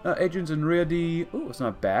 Agents in Riadi. Oh, it's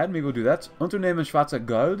not bad. Maybe we'll do that. Unternehmen Schwarze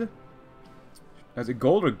Gold. Is it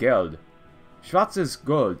gold or Geld? Schwarzes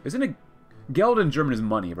Gold. Isn't it? Geld in German is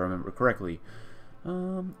money, if I remember correctly.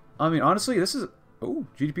 I mean, honestly, this is... Oh,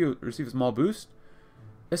 GDP will receive a small boost.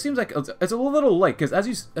 It seems like it's a little late, because as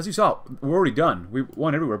you saw, we're already done. We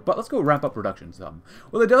won everywhere, but let's go ramp up production some.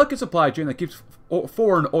 With a delicate supply chain that keeps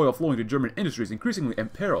foreign oil flowing to German industries increasingly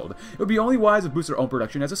imperiled, it would be only wise to boost our own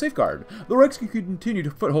production as a safeguard. The Reich can continue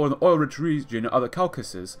to foothold in the oil-rich region of the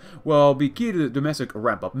Caucasus will be key to the domestic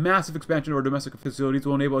ramp-up. Massive expansion of our domestic facilities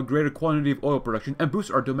will enable a greater quantity of oil production and boost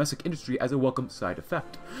our domestic industry as a welcome side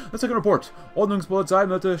effect. The second report, Ordnungspolizei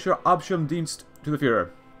Militärischer Abschirmdienst to the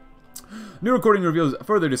Führer. New recording reveals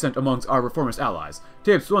further dissent amongst our reformist allies.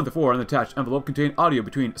 Tapes 1 to 4 in the attached envelope contain audio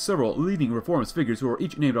between several leading reformist figures who are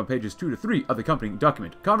each named on pages 2 to 3 of the accompanying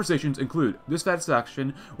document. Conversations include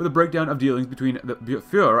dissatisfaction with a breakdown of dealings between the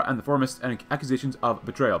Führer and the reformists and accusations of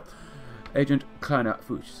betrayal. Agent Kleiner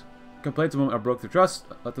Fuchs. Complaints among our broke their trust,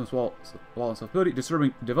 let them swallow self-ability,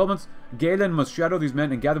 disturbing developments. Galen must shadow these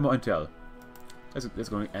men and gather more intel. That's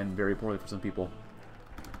going to end very poorly for some people.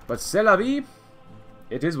 But c'est la vie.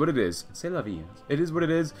 It is what it is. C'est la vie. It is what it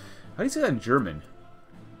is. How do you say that in German?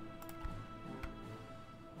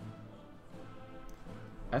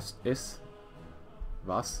 Es ist.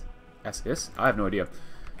 Was? Es ist? I have no idea.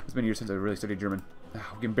 It's been years since I really studied German. We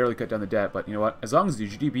can barely cut down the debt, but you know what? As long as the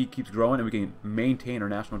GDP keeps growing and we can maintain our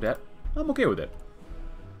national debt, I'm okay with it.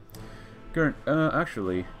 Current,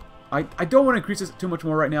 actually, I don't want to increase this too much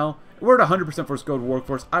more right now. We're at 100% for skilled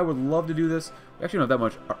workforce. I would love to do this. We actually don't have that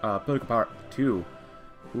much political power, too.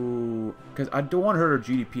 Ooh, because I don't want to hurt our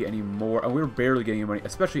GDP anymore, and we're barely getting any money,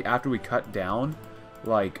 especially after we cut down,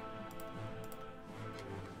 like...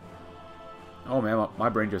 Oh man, my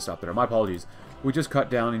brain just stopped there. My apologies. We just cut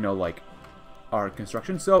down, you know, like, our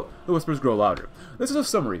construction, so the whispers grow louder. This is a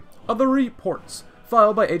summary of the reports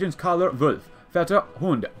filed by agents Kahler, Wolf, Vetter,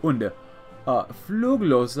 Hund, und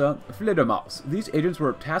Fluglose Fledermaus. These agents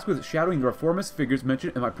were tasked with shadowing the reformist figures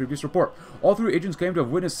mentioned in my previous report. All 3 agents claim to have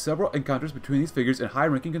witnessed several encounters between these figures and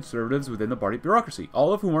high-ranking conservatives within the party bureaucracy,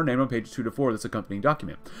 all of whom are named on pages 2 to 4 of this accompanying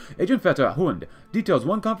document. Agent Vetter Hund details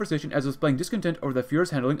one conversation as displaying discontent over the Führer's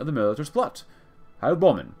handling of the military's plot. Heil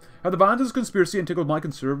Bormann. Have the violence of this conspiracy entangled my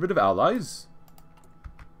conservative allies?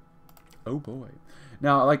 Oh boy.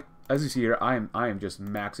 Now, like, as you see here, I am just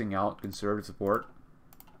maxing out conservative support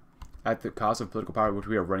at the cost of political power, which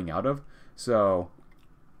we are running out of. So,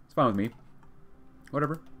 it's fine with me.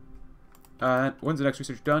 Whatever. When's the next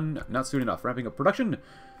research done? Not soon enough. Ramping up production.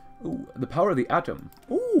 Ooh, the power of the atom.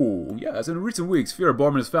 Ooh, yes. In recent weeks, Führer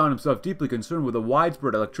Bormann has found himself deeply concerned with the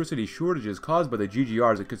widespread electricity shortages caused by the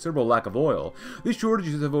GGRs and considerable lack of oil. These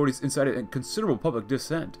shortages have already incited considerable public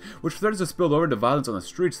dissent, which threatens to spill over into violence on the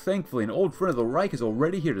streets. Thankfully, an old friend of the Reich is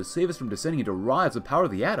already here to save us from descending into riots of the power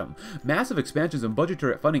of the atom. Massive expansions in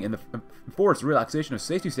budgetary funding and the enforced relaxation of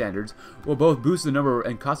safety standards will both boost the number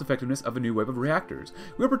and cost effectiveness of a new wave of reactors.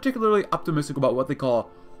 We are particularly optimistic about what they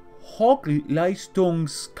call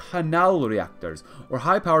Hochleistungskanal reactors, or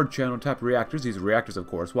high-powered channel-type reactors. These reactors, of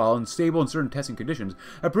course, while unstable in certain testing conditions,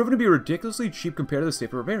 have proven to be ridiculously cheap compared to the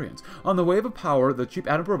safer variants. On the wave of power the cheap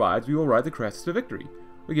atom provides, we will ride the crest to victory.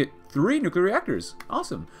 We get 3 nuclear reactors.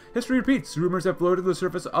 Awesome. History repeats. Rumors have floated to the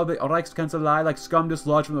surface of the Reichskanzlei like scum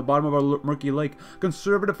dislodged from the bottom of our murky lake.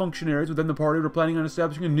 Conservative functionaries within the party were planning on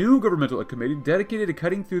establishing a new governmental committee dedicated to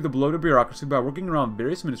cutting through the bloated bureaucracy by working around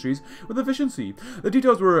various ministries with efficiency. The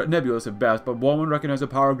details were nebulous at best, but Bormann recognized a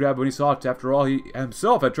power grab when he saw it. After all, he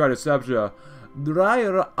himself had tried to establish a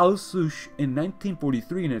Dreierausschuss in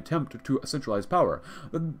 1943 in an attempt to centralize power.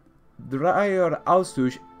 The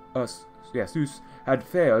Dreierausschuss had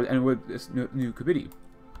failed, and with this new committee.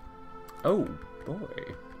 Oh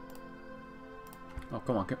boy! Oh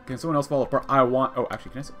come on! Can someone else fall apart? I want. Oh,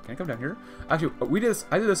 actually, can I come down here? Actually, we did this.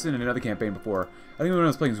 I did this in another campaign before. I think when I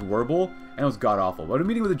was playing Zwerble, and it was god awful. But a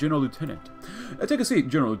meeting with the General Lieutenant. Take a seat,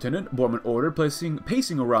 General Lieutenant. Bormann ordered,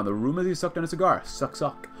 pacing around the room as he sucked on a cigar.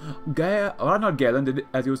 Suck. Not Galen did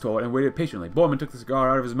as he was told and waited patiently. Bormann took the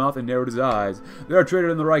cigar out of his mouth and narrowed his eyes. They are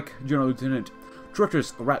traded in the Reich, General Lieutenant.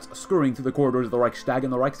 Treacherous rats scurrying through the corridors of the Reichstag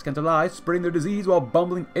and the Reichskanzlei, spreading their disease while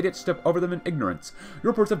bumbling idiots step over them in ignorance.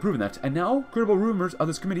 Your reports have proven that, and now credible rumors of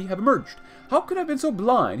this committee have emerged. How could I have been so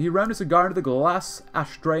blind? He rammed a cigar into the glass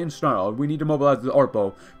ashtray and snarled, "We need to mobilize the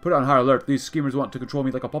Orpo. Put it on high alert. These schemers want to control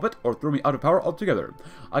me like a puppet or throw me out of power altogether.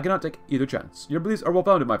 I cannot take either chance. Your beliefs are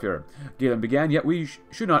well-founded, my Führer." Galen began, "Yet we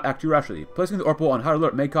should not act too rashly. Placing the Orpo on high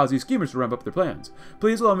alert may cause these schemers to ramp up their plans.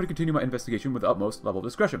 Please allow me to continue my investigation with the utmost level of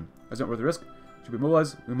discretion. As not worth the risk. Should be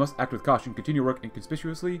mobilized. We must act with caution. Continue work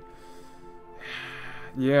inconspicuously."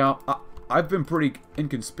 Yeah, I've been pretty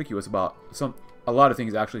inconspicuous about a lot of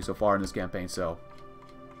things actually so far in this campaign, so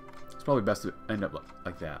it's probably best to end up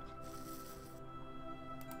like that.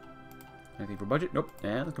 Anything for budget? Nope.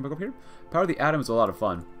 And let's come back up here. Power the Atom is a lot of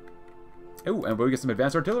fun. Oh, and we get some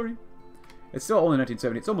advanced artillery. It's still only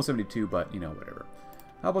 1970. It's almost 72, but, you know, whatever.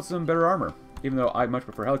 How about some better armor? Even though I much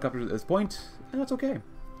prefer helicopters at this point, and that's okay.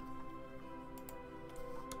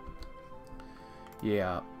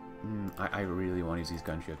 Yeah, I really want to use these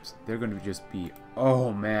gunships. They're going to just be...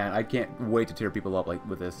 Oh, man, I can't wait to tear people up like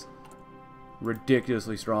with this.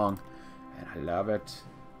 Ridiculously strong. And I love it.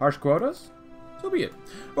 Harsh quotas? So be it.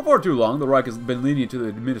 Before too long, the Reich has been lenient to the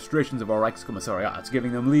administrations of our Reichskommissariats,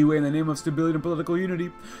 giving them leeway in the name of stability and political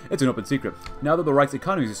unity. It's an open secret. Now that the Reich's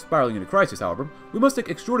economy is spiraling into crisis, however, we must take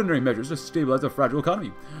extraordinary measures to stabilize a fragile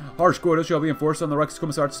economy. Harsh quotas shall be enforced on the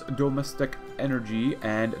Reichskommissariat's domestic energy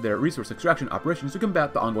and their resource extraction operations to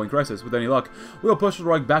combat the ongoing crisis. With any luck, we'll push the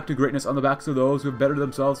Reich back to greatness on the backs of those who have bettered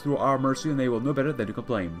themselves through our mercy, and they will know better than to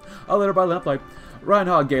complain. A letter by lamplight.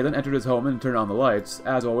 Reinhard Galen entered his home and turned on the lights.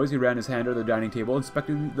 As always, he ran his hand over the dining table,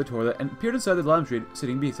 inspected the toilet, and peered inside the lampshade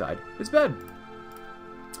sitting beside his bed.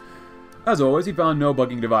 As always, he found no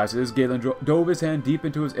bugging devices. Galen dove his hand deep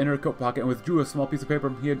into his inner coat pocket and withdrew a small piece of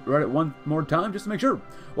paper. He had read it one more time just to make sure.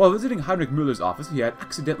 While visiting Heinrich Müller's office, he had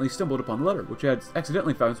accidentally stumbled upon the letter, which had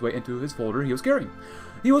accidentally found its way into his folder he was carrying.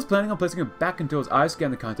 He was planning on placing it back until his eyes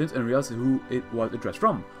scanned the contents and realized who it was addressed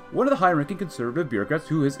from. One of the high-ranking conservative bureaucrats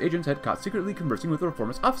who his agents had caught secretly conversing with the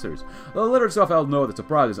reformist officers. The letter itself held no other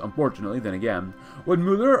surprises, unfortunately, then again. Would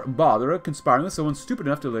Müller bother conspiring with someone stupid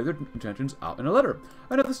enough to lay their intentions out in a letter?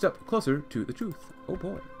 Another step closer to the truth. Oh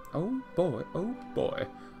boy. Oh boy. Oh boy.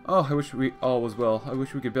 Oh, I wish we all was well. I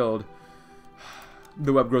wish we could build.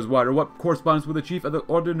 The web grows wider. What correspondence would the chief of the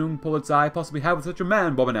Ordnungspolizei possibly have with such a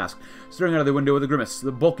man? Bormann asked, staring out of the window with a grimace.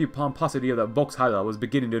 The bulky pomposity of the Volksheil was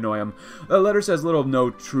beginning to annoy him. The letter says little of no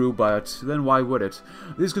true, but then why would it?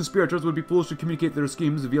 These conspirators would be foolish to communicate their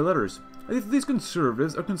schemes via letters. If these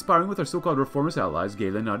conservatives are conspiring with our so-called reformist allies,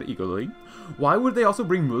 Galen nodded eagerly, why would they also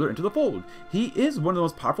bring Müller into the fold? He is one of the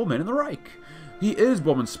most powerful men in the Reich. He is,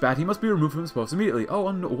 Bormann spat. He must be removed from his post immediately. Oh,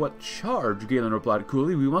 on what charge? Galen replied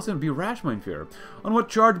coolly. We mustn't be rash, mein Führer. On what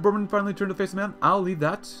charge? Bormann finally turned to face the man. I'll leave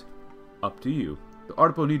that up to you. The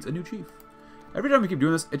Artipo needs a new chief. Every time we keep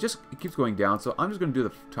doing this, it keeps going down, so I'm just going to do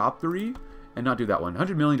the top 3 and not do that one.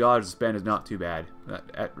 $100 million to spend is not too bad.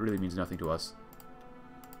 That really means nothing to us.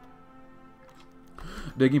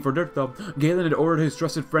 Digging for dirt, though, Galen had ordered his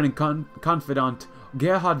trusted friend and confidant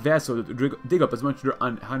Gerhard Wessel to dig up as much dirt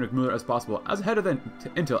on Heinrich Müller as possible as head of the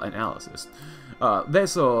intel analysis.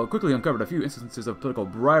 Wessel quickly uncovered a few instances of political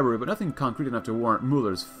bribery, but nothing concrete enough to warrant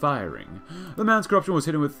Müller's firing. The man's corruption was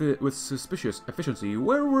hidden with suspicious efficiency.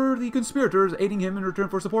 Where were the conspirators aiding him in return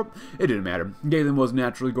for support? It didn't matter. Galen was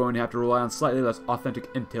naturally going to have to rely on slightly less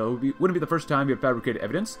authentic intel. It wouldn't be the first time he had fabricated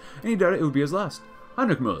evidence, and he doubted it would be his last.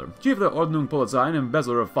 Heinrich Müller, chief of the Ordnungspolizei and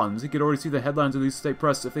embezzler of funds. He could already see the headlines of the state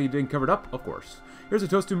press if they didn't cover it up, of course. Here's a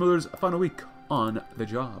toast to Müller's final week on the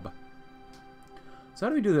job. So how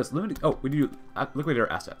do we do this? We do liquidate our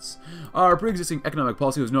assets. Our pre-existing economic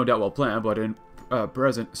policy was no doubt well planned, but in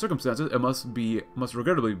present circumstances, it must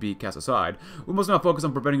regrettably be cast aside. We must now focus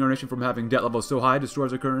on preventing our nation from having debt levels so high it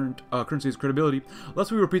destroys our current currency's credibility,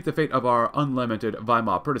 lest we repeat the fate of our unlamented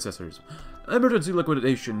Weimar predecessors. Emergency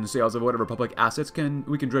liquidation sales of whatever public assets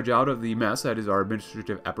we can dredge out of the mess that is our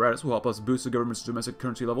administrative apparatus will help us boost the government's domestic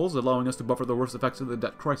currency levels, allowing us to buffer the worst effects of the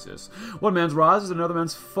debt crisis. One man's rise is another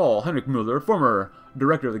man's fall. Heinrich Müller, former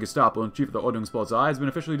director of the Gestapo and chief of the Ordnungspolizei, has been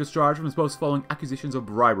officially discharged from his post following accusations of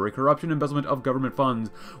bribery, corruption, and embezzlement of government funds.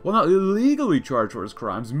 While not illegally charged for his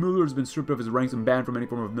crimes, Müller has been stripped of his ranks and banned from any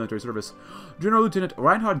form of military service. General Lieutenant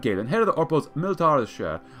Reinhard Galen, head of the Orpo's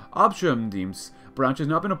Militärische Abschirmdienst branch, has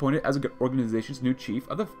now been appointed as the organization's new chief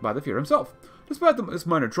by the Führer himself. Despite this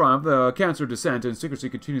minor triumph, the cancer of dissent and secrecy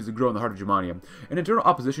continues to grow in the heart of Germania. An internal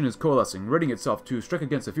opposition is coalescing, readying itself to strike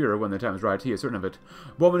against the Führer when the time is right. He is certain of it.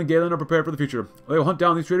 Bormann and Galen are prepared for the future. They will hunt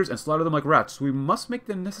down these traitors and slaughter them like rats. We must make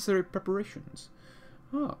the necessary preparations.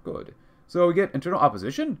 Oh, good. So we get internal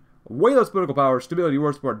opposition? Way less political power, stability,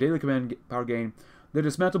 war support, daily command power gain. The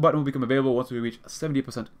dismantle button will become available once we reach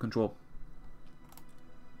 70% control.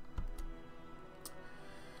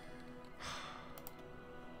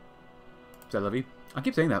 Is that Levy? I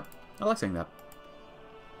keep saying that. I like saying that.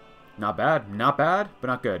 Not bad. Not bad, but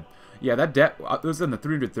not good. Yeah, that debt, it was in the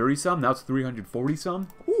 330 some, now it's 340 some.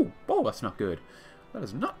 Ooh, oh, that's not good. That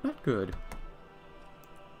is not good.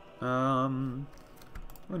 I'm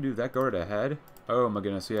gonna do that, go right ahead. Oh my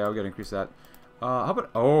goodness, yeah, we gotta increase that. How about,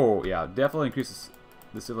 oh, yeah, definitely increases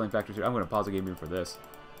the civilian factors here. I'm gonna pause the game even for this.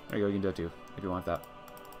 There you go, you can do it too, if you want that.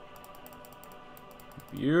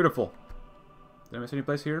 Beautiful. Did I miss any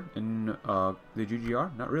place here in the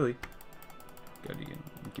GGR? Not really. Good, you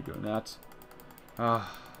can keep doing that.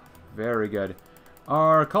 Very good.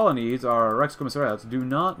 Our colonies, our Reich commissariats, do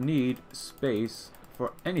not need space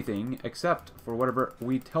for anything except for whatever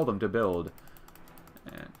we tell them to build.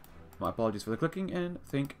 And my apologies for the clicking, and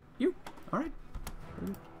thank you. Alright.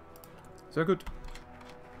 So good.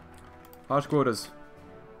 Harsh quotas.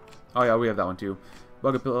 Oh yeah, we have that one too.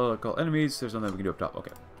 Bug political enemies. There's something we can do up top.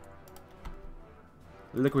 Okay.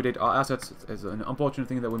 Liquidate our assets is an unfortunate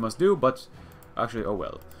thing that we must do, but actually, oh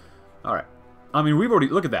well. Alright. I mean, we've already...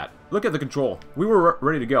 Look at that. Look at the control. We were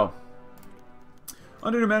ready to go.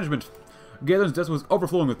 Under new management, Galen's desk was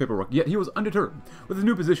overflowing with paperwork, yet he was undeterred. With his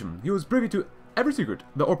new position, he was privy to every secret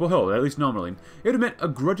the Orpal held, at least nominally. It meant a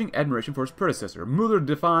grudging admiration for his predecessor. Mueller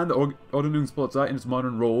defined the Ordnungspolizei in its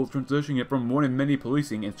modern role, transitioning it from one of many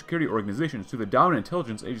policing and security organizations to the dominant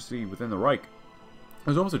intelligence agency within the Reich. It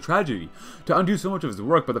was almost a tragedy to undo so much of his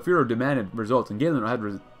work, but the Führer demanded results, and Galen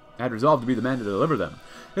had resolved to be the man to deliver them.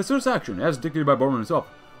 His first action, as dictated by Bormann himself,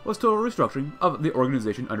 was total restructuring of the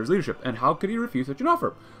organization under his leadership, and how could he refuse such an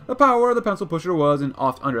offer? The power of the pencil pusher was an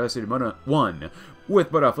oft underestimated one. With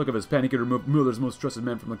but a flick of his pen, he could remove Mueller's most trusted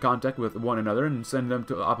men from the contact with one another and send them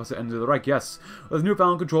to the opposite ends of the Reich. Yes, with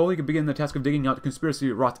newfound control, he could begin the task of digging out conspiracy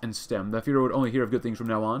rot and stem. The Führer would only hear of good things from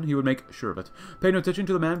now on. He would make sure of it. Pay no attention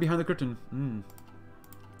to the man behind the curtain.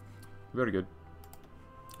 Very good.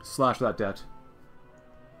 Slash that debt.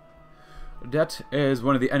 Debt is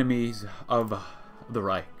one of the enemies of the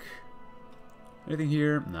Reich. Anything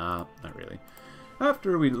here? Nah, not really.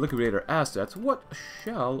 After we liquidate our assets, what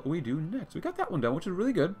shall we do next? We got that one done, which is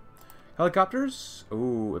really good. Helicopters?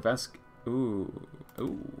 Ooh, advanced... Ooh,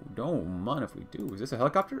 don't mind if we do. Is this a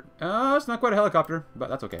helicopter? It's not quite a helicopter, but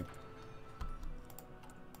that's okay.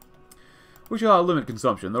 We shall limit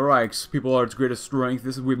consumption. The Reich's people are its greatest strength.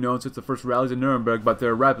 This we've known since the first rallies in Nuremberg, but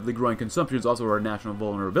their rapidly growing consumption is also our national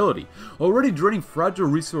vulnerability, already draining fragile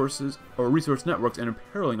resources or resource networks and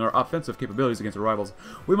imperiling our offensive capabilities against our rivals.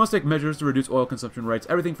 We must take measures to reduce oil consumption rates.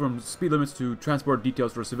 Everything from speed limits to transport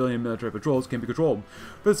details for civilian and military patrols can be controlled.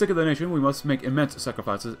 For the sake of the nation, we must make immense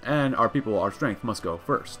sacrifices, and our people, our strength, must go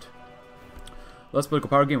first. Less political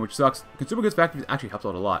power gain, which sucks. Consumer goods factories actually helps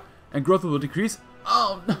out a lot. And growth will decrease?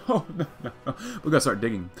 Oh, no. We gotta start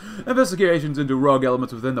digging. Investigations into rogue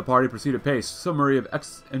elements within the party proceed at pace. Summary of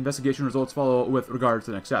investigation results follow with regards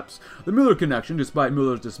to next steps. The Mueller connection, despite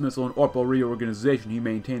Mueller's dismissal and Orpal reorganization, he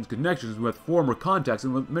maintains connections with former contacts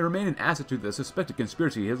and may remain an asset to the suspected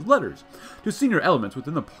conspiracy. His letters to senior elements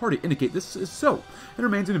within the party indicate this is so, and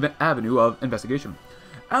remains an avenue of investigation.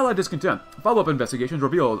 Allied discontent. Follow-up investigations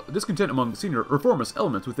reveal discontent among senior reformist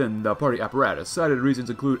elements within the party apparatus. Cited reasons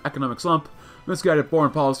include economic slump, misguided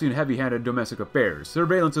foreign policy, and heavy-handed domestic affairs.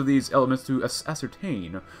 Surveillance of these elements to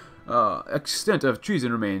ascertain extent of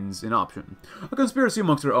treason remains an option. A conspiracy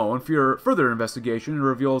amongst their own. Further investigation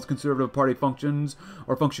reveals conservative party functions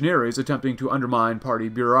or functionaries attempting to undermine party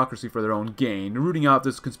bureaucracy for their own gain. Rooting out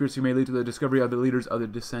this conspiracy may lead to the discovery of the leaders of the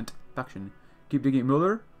dissent faction. Keep digging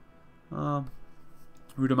Mueller.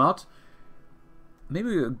 Root them out.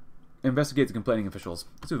 Maybe investigate the complaining officials.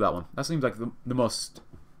 Let's do that one. That seems like the most,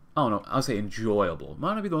 I don't know, I'll say enjoyable.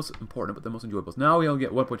 Might not be the most important, but the most enjoyable. Now we'll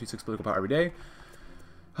get 1.26 political power every day.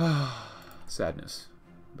 Sadness.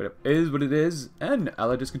 But it is what it is, and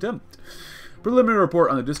Allied discontent. Preliminary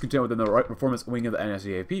report on the discontent within the reformist wing of the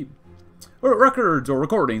NSDAP. Records or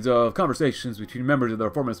recordings of conversations between members of the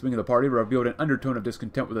reformist wing of the party revealed an undertone of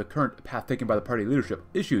discontent with the current path taken by the party leadership.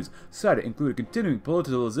 Issues cited include continuing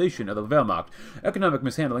politicalization of the Wehrmacht, economic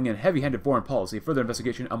mishandling, and heavy-handed foreign policy. Further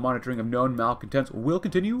investigation and monitoring of known malcontents will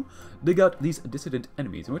continue. Dig out these dissident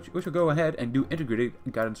enemies, in which we shall go ahead and do integrated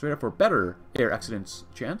guidance radar for better air accidents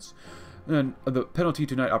chance. And the penalty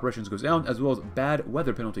to night operations goes down, as well as bad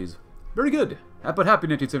weather penalties. Very good. But happy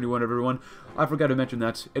 1971, everyone. I forgot to mention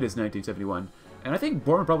that it is 1971. And I think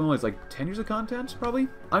Bormann probably only has like 10 years of content, probably.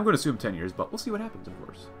 I'm going to assume 10 years, but we'll see what happens, of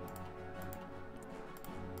course.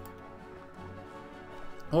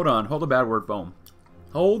 Hold on. Hold the bad word, foam.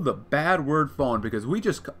 Hold the bad word phone, because we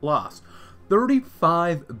just lost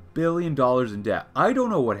 $35 billion in debt. I don't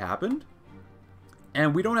know what happened.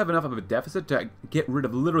 And we don't have enough of a deficit to get rid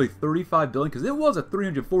of literally $35 billion, because it was at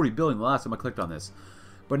 $340 billion the last time I clicked on this.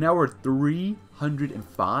 But now we're at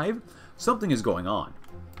 $305. Something is going on.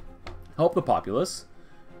 Help the populace.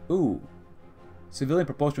 Ooh. Civilian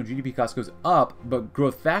proportional GDP cost goes up, but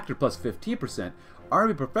growth factor plus 15%.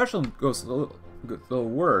 Army professional goes a little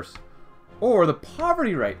worse. Or the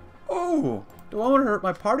poverty rate. Oh, do I want to hurt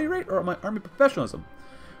my poverty rate or my army professionalism?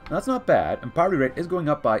 That's not bad. And poverty rate is going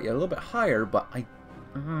up by a little bit higher, but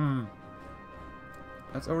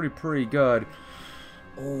that's already pretty good.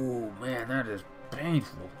 Oh, man, that is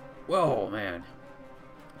painful. Whoa, man.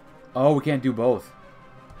 Oh, we can't do both.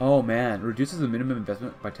 Oh, man. Reduces the minimum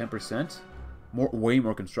investment by 10%. Way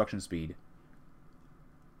more construction speed.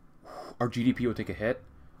 Our GDP will take a hit.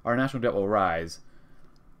 Our national debt will rise.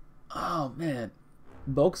 Oh, man.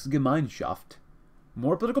 Volksgemeinschaft.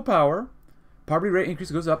 More political power. Poverty rate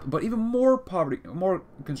increase goes up, but even more poverty. Work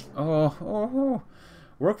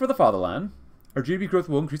for the fatherland. Our GDP growth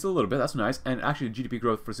will increase a little bit. That's nice. And actually, the GDP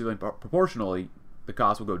growth for civilian proportionally, the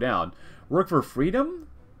cost will go down. Work for freedom.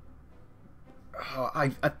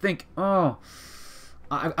 I think. I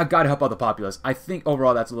gotta help out the populace. I think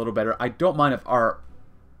overall that's a little better. I don't mind if our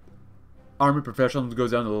army professionalism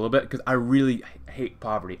goes down a little bit, because I really hate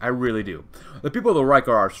poverty. I really do. The people of the Reich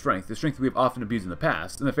are our strength, the strength we have often abused in the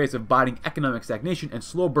past. In the face of biting economic stagnation and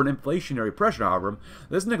slow burn inflationary pressure, however,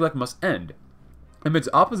 this neglect must end. Amidst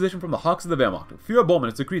opposition from the hawks of the Wehrmacht, Führer Bormann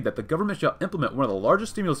has decreed that the government shall implement one of the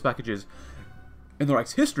largest stimulus packages in the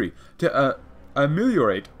Reich's history to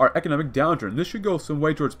ameliorate our economic downturn. This should go some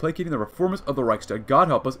way towards placating the reformers of the Reichstag. God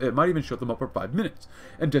help us, it might even shut them up for 5 minutes.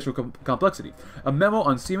 Industrial complexity. A memo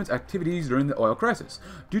on Siemens' activities during the oil crisis.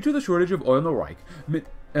 Due to the shortage of oil in the Reich,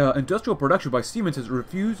 industrial production by Siemens has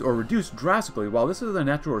refused or reduced drastically. While this is a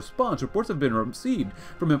natural response, reports have been received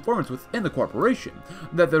from informants within the corporation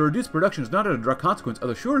that the reduced production is not a direct consequence of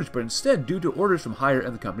the shortage, but instead due to orders from higher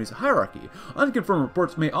in the company's hierarchy. Unconfirmed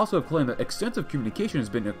reports may also have claimed that extensive communication has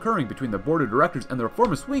been occurring between the board of directors and the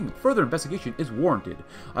reformist wing. Further investigation is warranted.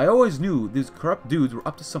 I always knew these corrupt dudes were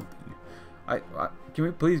up to something. Can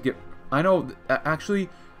we please get... I know, actually,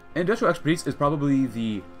 industrial expertise is probably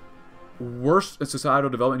the worst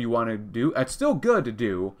societal development you want to do. It's still good to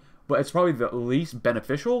do, but it's probably the least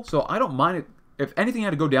beneficial. So I don't mind it. If anything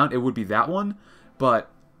had to go down, it would be that one.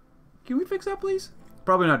 But can we fix that, please?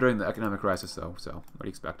 Probably not during the economic crisis, though. So what do you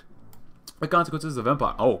expect? The consequences of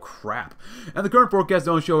empire. Oh, crap. And the current forecasts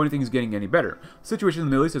don't show anything is getting any better. The situation in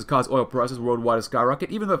the Middle East has caused oil prices worldwide to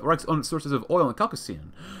skyrocket, even though Reich's own sources of oil in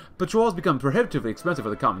Caucasian. Petrol has become prohibitively expensive for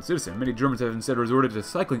the common citizen. Many Germans have instead resorted to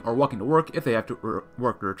cycling or walking to work if they have to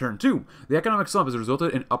work to return to. The economic slump has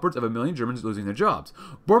resulted in upwards of 1 million Germans losing their jobs.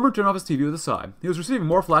 Bormann turned off his TV with a sigh. He was receiving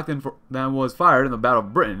more flack than was fired in the Battle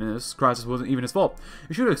of Britain, and this crisis wasn't even his fault.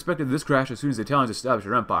 He should have expected this crash as soon as the Italians established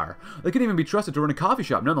their empire. They couldn't even be trusted to run a coffee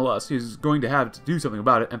shop. Nonetheless, he's going to have to do something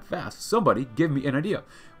about it, and fast. Somebody give me an idea.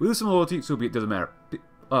 We lose some loyalty, so it doesn't matter.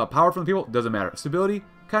 Power from the people doesn't matter. Stability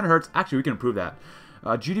kind of hurts. Actually, we can improve that.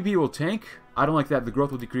 GDP will tank. I don't like that. The growth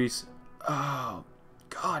will decrease. Oh,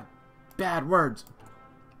 God. Bad words.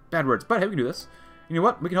 Bad words. But hey, we can do this. You know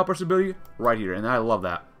what? We can help our stability right here, and I love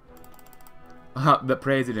that. The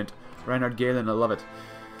president. Reinhard Gehlen, I love it.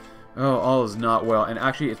 Oh, all is not well. And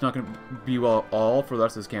actually, it's not going to be well at all for the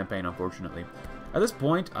rest of this campaign, unfortunately. At this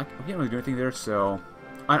point, I can't really do anything there, so...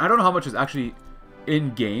 I don't know how much is actually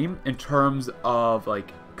in-game in terms of,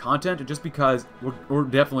 like, content, just because we're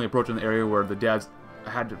definitely approaching the area where the devs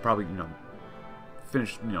had to probably, you know,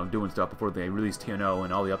 finish, you know, doing stuff before they release TNO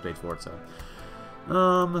and all the updates for it, so...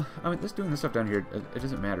 I mean, just doing this stuff down here, it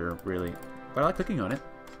doesn't matter, really. But I like clicking on it.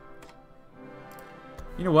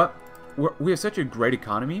 You know what? We have such a great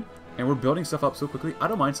economy, and we're building stuff up so quickly, I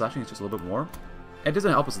don't mind slashing it just a little bit more. It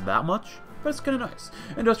doesn't help us that much, but it's kind of nice.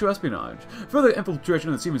 Industrial espionage. Further infiltration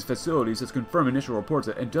of the Siemens facilities has confirmed initial reports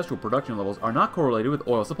that industrial production levels are not correlated with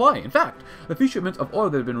oil supply. In fact, the few shipments of oil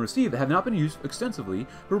that have been received have not been used extensively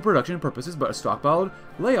for production purposes, but stockpiled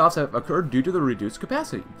layoffs have occurred due to the reduced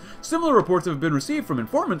capacity. Similar reports have been received from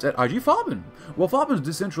informants at IG Farben. While Farben's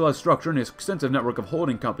decentralized structure and extensive network of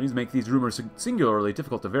holding companies make these rumors singularly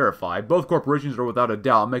difficult to verify, both corporations are without a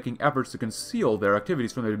doubt making efforts to conceal their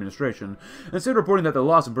activities from the administration, instead reporting that the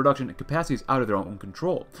loss in production capacity is out of their own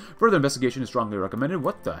control. Further investigation is strongly recommended.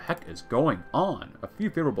 What the heck is going on? A few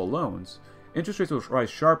favorable loans. Interest rates will rise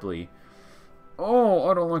sharply. Oh,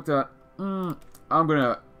 I don't like that. I'm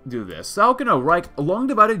gonna do this? How can a Reich long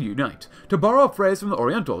divided unite? To borrow a phrase from the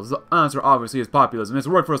Orientals, the answer obviously is populism. It's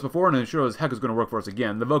worked for us before, and it sure as heck is going to work for us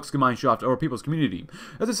again. The Volksgemeinschaft, or People's Community,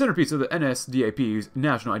 as a centerpiece of the NSDAP's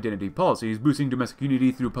national identity policies, boosting domestic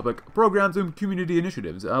unity through public programs and community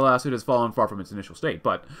initiatives. Alas, it has fallen far from its initial state.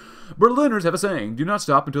 But Berliners have a saying: do not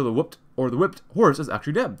stop until the whipped horse is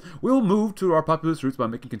actually dead. We will move to our populist roots by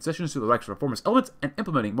making concessions to the Reich's reformist elements and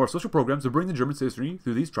implementing more social programs to bring the German citizenry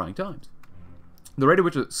through these trying times. The rate at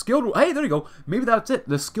which a skilled... Hey, there you go. Maybe that's it.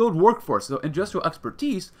 The skilled workforce, so industrial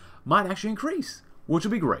expertise, might actually increase, which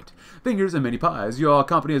would be great. Fingers and many pies. Your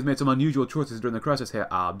company has made some unusual choices during the crisis here,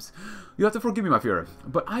 Abs. You have to forgive me, my Führer,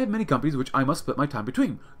 but I have many companies which I must split my time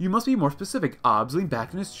between. You must be more specific. Abs leaned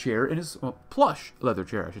back in his chair, in his plush leather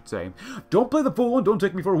chair, I should say. Don't play the fool and don't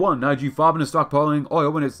take me for one. IG Fobbin is stockpiling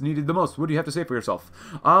oil when it's needed the most. What do you have to say for yourself?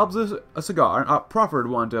 Abs a cigar, proffered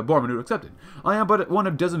one to Bormann, who accepted. I am but one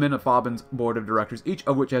of dozen men of Fobbin's board of directors, each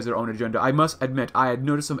of which has their own agenda. I must admit, I had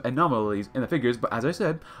noticed some anomalies in the figures, but as I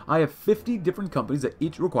said, I have 50 different companies that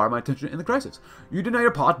each require my attention in the crisis. You deny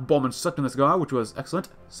your pot. Bormann sucked on the cigar, which was excellent.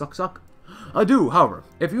 Suck, suck. I do, however,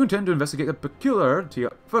 if you intend to investigate the peculiarity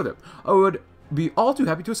further, I would be all too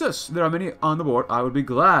happy to assist. There are many on the board I would be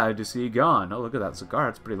glad to see gone. Oh, look at that cigar.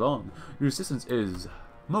 It's pretty long. Your assistance is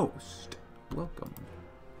most welcome.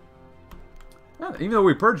 Yeah, even though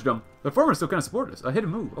we purged them, the former still kind of supported us. A hidden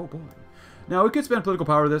move. Oh, boy. Now, we could spend political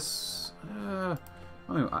power this.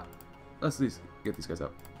 Let's at least get these guys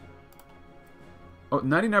out. Oh,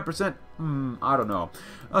 99%? I don't know.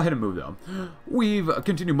 I'll hit a move, though. We've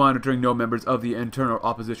continued monitoring no members of the internal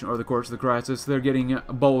opposition or the course of the crisis. They're getting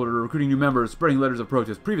bolder, recruiting new members, spreading letters of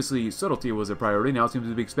protest. Previously, subtlety was a priority. Now it seems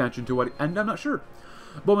to be expansion to what... And I'm not sure.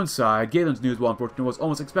 Bowman sighed. Galen's news, while unfortunate, was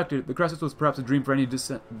almost expected. The crisis was perhaps a dream for any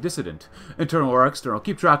dissident, internal or external.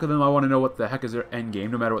 Keep track of them. I want to know what the heck is their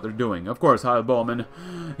endgame, no matter what they're doing. Of course, Heil Bowman.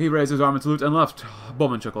 He raised his arm in salute and left.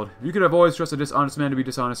 Bowman chuckled. You could have always trusted a dishonest man to be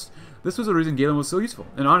dishonest. This was the reason Galen was so useful.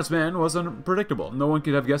 An honest man was unpredictable. No one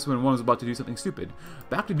could have guessed when one was about to do something stupid.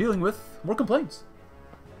 Back to dealing with more complaints.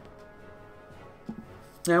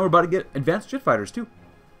 And we're about to get advanced jet fighters, too.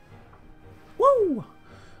 Woo!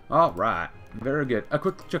 Alright. Very good. A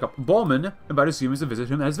quick checkup. Bormann invited Siemens to visit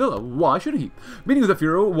him at his villa. Why shouldn't he? Meeting with the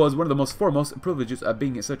Führer was one of the most foremost privileges of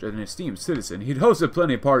being such an esteemed citizen. He'd hosted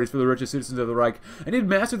plenty of parties for the richest citizens of the Reich, and he'd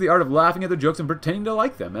mastered the art of laughing at their jokes and pretending to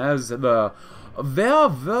like them. As the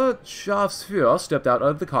Wirtschaftsführer stepped out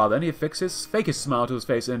of the car, then he fixed his smile to his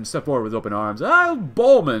face and stepped forward with open arms.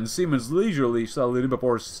 Bormann! Siemens leisurely saluted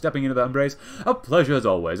before stepping into the embrace. A pleasure as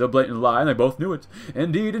always. A blatant lie, and they both knew it.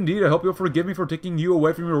 Indeed, indeed, I hope you'll forgive me for taking you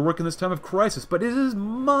away from your work in this time of crisis, but it is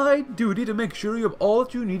my duty to make sure you have all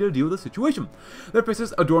that you need to deal with the situation. Their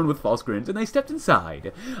faces adorned with false grins, and they stepped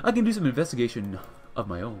inside. I can do some investigation of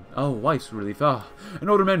my own. Oh, wife's relief. An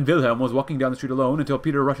older man, Wilhelm, was walking down the street alone until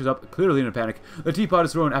Peter rushes up, clearly in a panic. The teapot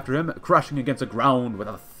is thrown after him, crashing against the ground with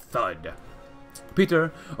a thud.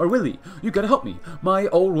 Peter, or Willie, you gotta help me. My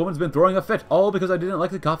old woman's been throwing a fit, all because I didn't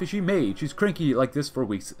like the coffee she made. She's cranky like this for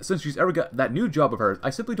weeks. Since she's ever got that new job of hers,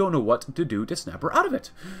 I simply don't know what to do to snap her out of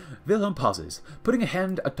it. Wilhelm pauses, putting a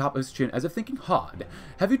hand atop his chin as if thinking hard.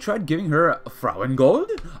 Have you tried giving her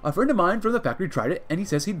Frauengold? A friend of mine from the factory tried it, and he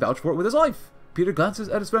says he'd vouch for it with his life. Peter glances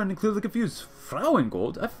at his friend and clearly confused.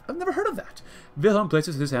 Frauengold? I've never heard of that. Wilhelm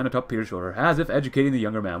places his hand atop Peter's shoulder, as if educating the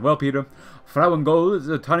younger man. Well, Peter, Frauengold is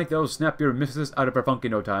a tonic that will snap your missus out of her funk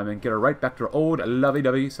in no time and get her right back to her old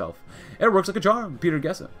lovey-dovey self. It works like a charm, Peter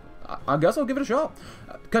guesses. I guess I'll give it a shot.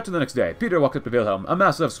 Cut to the next day. Peter walks up to Wilhelm, a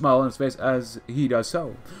massive smile on his face as he does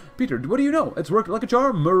so. Peter, what do you know? It's worked like a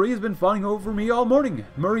charm. Marie has been fawning over me all morning.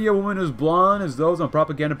 Marie, a woman as blonde as those on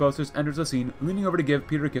propaganda posters, enters the scene, leaning over to give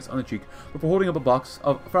Peter a kiss on the cheek before holding up a box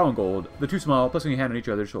of Frauengold. The two smile, placing a hand on each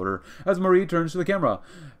other's shoulder as Marie turns to the camera.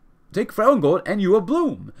 Take Frauengold and you will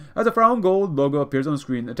bloom. As the Frauengold logo appears on the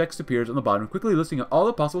screen, the text appears on the bottom, quickly listing all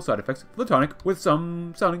the possible side effects for the tonic, with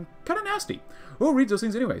some sounding kind of nasty. Who reads those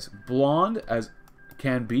things anyways? Blonde as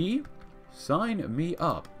can be? Sign me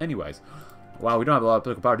up. Anyways. Wow, we don't have a lot of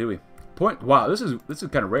political power, do we? Wow, this is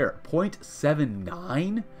kind of rare.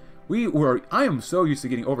 0.79? I am so used to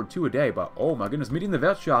getting over 2 a day, but oh my goodness, meeting the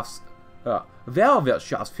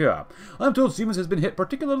Wirtschaftsführer. I'm told Siemens has been hit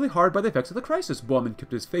particularly hard by the effects of the crisis. Bormann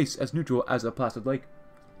kept his face as neutral as a placid lake.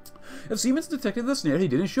 If Siemens detected the snare, he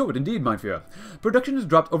didn't show it. Indeed, mein Führer. Production has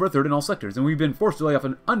dropped over a third in all sectors, and we've been forced to lay off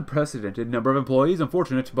an unprecedented number of employees.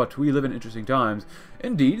 Unfortunate, but we live in interesting times.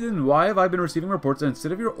 Indeed, then why have I been receiving reports that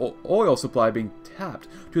instead of your oil supply being tapped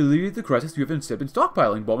to alleviate the crisis, you have instead been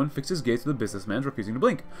stockpiling? Bowman fixed his gaze to the businessman, refusing to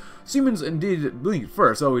blink. Siemens indeed blinked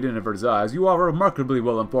first, though he didn't avert his eyes. You are remarkably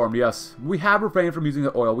well informed, yes. We have refrained from using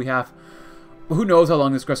the oil we have. Who knows how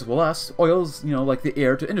long this crisis will last? Oil's, like the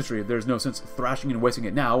heir to industry. There's no sense thrashing and wasting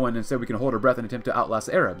it now, when instead we can hold our breath and attempt to outlast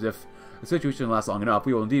the Arabs. If the situation lasts long enough,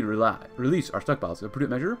 we will indeed release our stockpiles. A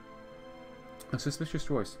prudent measure? A suspicious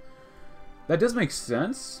choice. That does make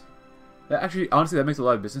sense. Honestly, that makes a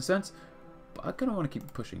lot of business sense. But I kind of want to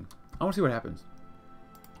keep pushing. I want to see what happens.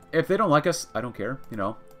 If they don't like us, I don't care,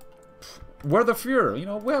 We're the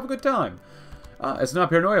Fuhrer, we have a good time. It's not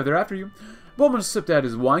paranoia if they're after you. Bormann sipped at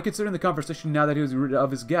his wine, considering the conversation now that he was rid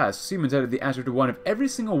of his guests. Siemens had the answer to one of every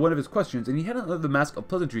single one of his questions, and he hadn't let the mask of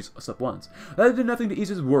pleasantries slip once. That did nothing to ease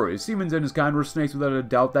his worries. Siemens and his kind were snakes without a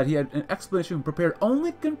doubt. That he had an explanation prepared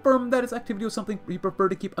only confirmed that his activity was something he preferred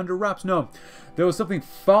to keep under wraps. No, there was something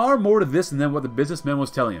far more to this than what the businessman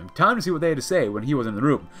was telling him. Time to see what they had to say when he was in the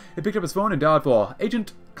room. He picked up his phone and dialed for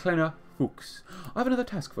Agent Kleiner Fuchs. I have another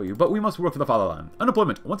task for you, but we must work for the fatherland.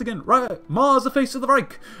 Unemployment. Once again, Ma's the face of the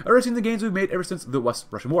Reich, erasing the gains we've made ever since the West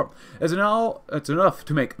Russian War. It's enough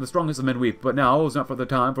to make the strongest of men weep, but now is not the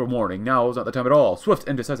time for mourning. Now is not the time at all. Swift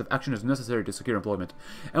and decisive action is necessary to secure employment,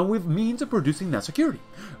 and we've means of producing that security.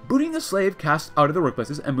 Booting the slave caste out of their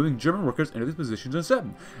workplaces and moving German workers into these positions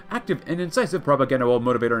instead. Active and incisive propaganda will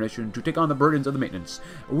motivate our nation to take on the burdens of the maintenance.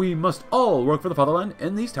 We must all work for the fatherland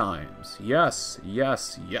in these times. Yes,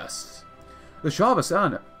 yes, yes. The Shah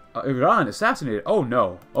of Iran assassinated. Oh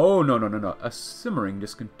no. Oh no. A simmering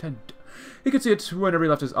discontent. He could see it whenever he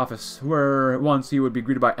left his office, where once he would be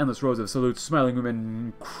greeted by endless rows of salutes, smiling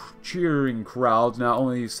women, cheering crowds. Now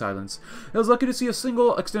only silence. He was lucky to see a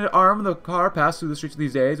single extended arm in the car pass through the streets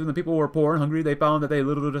these days. When the people were poor and hungry, they found that they had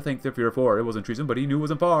little to thank their fear for. It wasn't treason, but he knew it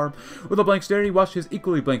wasn't far. With a blank stare, he watched his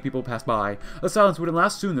equally blank people pass by. The silence wouldn't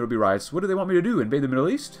last. Soon there would be riots. What do they want me to do? Invade the Middle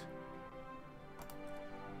East?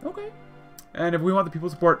 Okay. And if we want the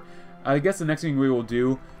people's support, I guess the next thing we will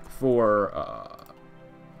do for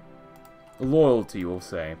loyalty, we'll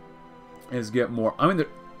say, is get more. I mean,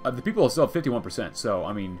 the people are still at 51%, so,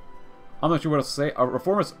 I mean, I'm not sure what else to say. Our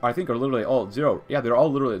reformers, I think, are literally all at 0. Yeah, they're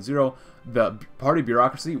all literally at 0. The party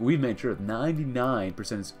bureaucracy, we've made sure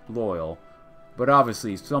 99% is loyal. But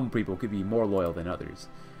obviously, some people could be more loyal than others.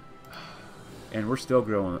 And we're still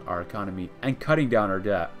growing our economy and cutting down our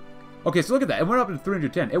debt. Okay, so look at that. It went up to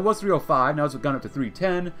 310. It was 305. Now it's gone up to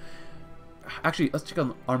 310. Actually, let's check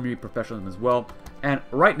on army professionalism as well. And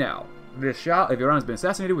right now, the Shah of Iran has been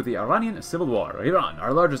assassinated with the Iranian Civil War. Iran,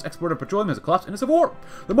 our largest exporter of petroleum, has collapsed in a civil war.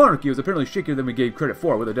 The monarchy was apparently shakier than we gave credit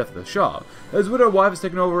for with the death of the Shah. His widowed wife has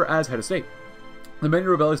taken over as head of state. The many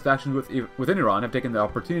rebellious factions within Iran have taken the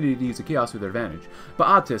opportunity to use the chaos to their advantage.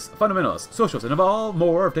 Ba'athists, fundamentalists, socialists, and all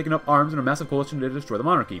more have taken up arms in a massive coalition to destroy the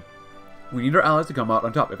monarchy. We need our allies to come out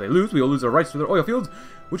on top. If they lose, we will lose our rights to their oil fields,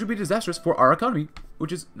 which would be disastrous for our economy,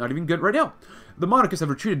 which is not even good right now. The monarchists have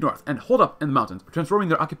retreated north and holed up in the mountains, transforming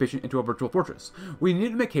their occupation into a virtual fortress. We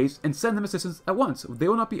need to make haste and send them assistance at once. They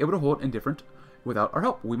will not be able to hold indifferent without our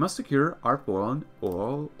help. We must secure our foreign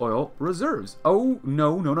oil reserves. Oh,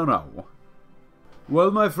 no.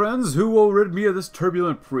 Well, my friends, who will rid me of this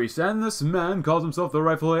turbulent priest? And this man calls himself the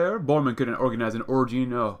rightful heir? Bormann couldn't organize an orgy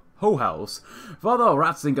in a Ho house. Father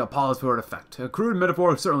Ratzinger paused for an effect. A crude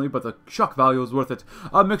metaphor, certainly, but the shock value is worth it.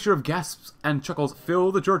 A mixture of gasps and chuckles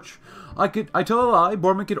fill the church. I tell a lie.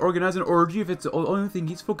 Bormann could organize an orgy if it's the only thing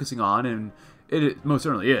he's focusing on, and it most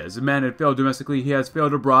certainly is. A man had failed domestically, he has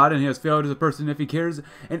failed abroad, and he has failed as a person. If he cares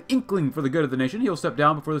an inkling for the good of the nation, he will step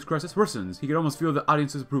down before this crisis worsens. He could almost feel the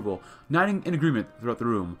audience's approval, nodding in agreement throughout the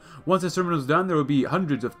room. Once his sermon was done, there would be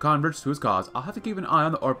hundreds of converts to his cause. I'll have to keep an eye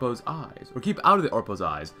on the Orpo's eyes, or keep out of the Orpo's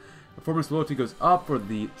eyes. Performance loyalty goes up for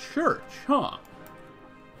the church, huh?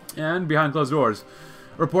 And behind closed doors,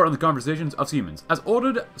 report on the conversations of Siemens. As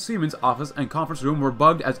ordered, Siemens' office and conference room were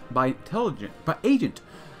bugged by agent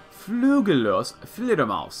Flugellos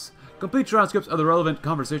Fledermaus. Complete transcripts of the relevant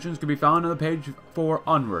conversations can be found on the page 4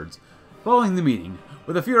 onwards. Following the meeting,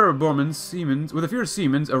 with the fear of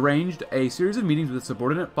Siemens arranged a series of meetings with a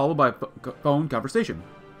subordinate, followed by phone conversation.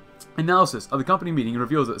 Analysis of the company meeting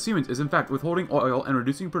reveals that Siemens is in fact withholding oil and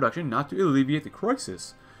reducing production not to alleviate the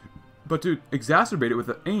crisis, but to exacerbate it with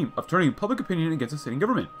the aim of turning public opinion against the sitting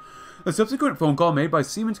government. The subsequent phone call made by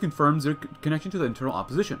Siemens confirms their connection to the internal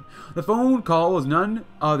opposition. The phone call was none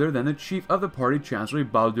other than the chief of the party, Chancellor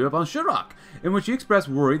Baldur von Schirach, in which he expressed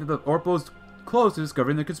worry that the Orpo's close to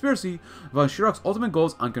discovering the conspiracy. Von Schirach's ultimate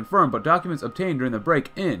goals unconfirmed, but documents obtained during the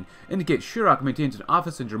break-in indicate Schirach maintains an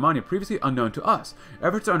office in Germany previously unknown to us.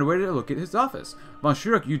 Efforts are underway to locate his office. Von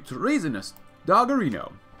Schirach, you treasonous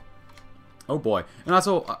doggerino. Oh boy. And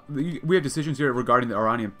also, we have decisions here regarding the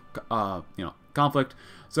Iranian, conflict.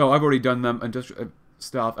 So I've already done them and just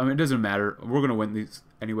stuff. I mean, it doesn't matter. We're going to win these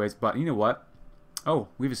anyways. But you know what? Oh,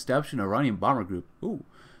 we've established an Iranian bomber group. Ooh.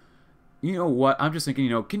 You know what? I'm just thinking,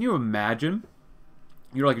 you know, can you imagine?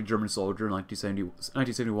 You're like a German soldier in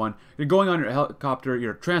 1971. You're going on your helicopter,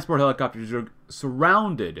 your transport helicopters, you're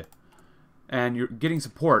surrounded, and you're getting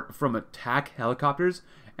support from attack helicopters,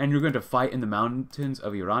 and you're going to fight in the mountains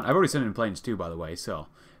of Iran. I've already sent in planes too, by the way, so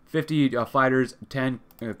 50 fighters, 10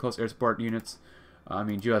 close air support units. I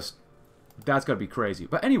mean, just, that's got to be crazy.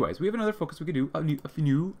 But anyways, we have another focus we could do, a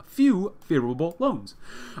few favorable loans.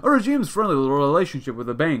 A regime's friendly relationship with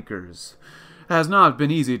the bankers has not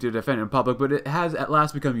been easy to defend in public, but it has at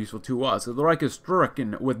last become useful to us. The Reich is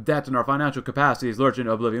stricken with debt and our financial capacities lurch in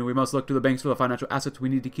oblivion. We must look to the banks for the financial assets we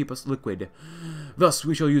need to keep us liquid. Thus,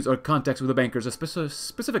 we shall use our contacts with the bankers,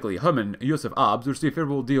 specifically Herman Yosef Abs, to receive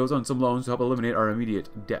favorable deals on some loans to help eliminate our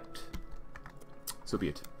immediate debt. So be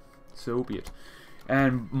it. So be it.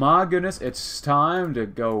 And my goodness, it's time to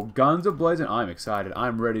go guns a-blazing. I'm excited.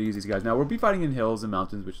 I'm ready to use these guys. Now, we'll be fighting in hills and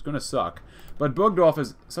mountains, which is going to suck. But Bogdorf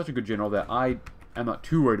is such a good general that I am not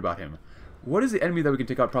too worried about him. What is the enemy that we can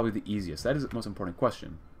take out probably the easiest? That is the most important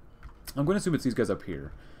question. I'm going to assume it's these guys up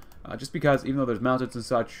here. Just because, even though there's mountains and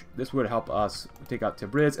such, this would help us take out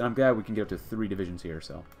Tabriz, and I'm glad we can get up to 3 divisions here,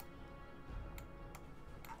 so.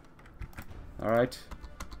 Alright.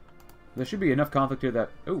 There should be enough conflict here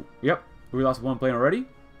that... Oh, yep. We lost 1 plane already.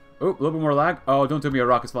 Oh, a little bit more lag. Oh, don't tell me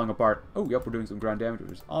Iraq is falling apart. Oh, yep, we're doing some ground damage,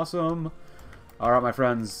 which is awesome. Alright, my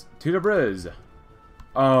friends. To Tabriz.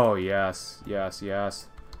 Oh, yes. Yes, yes.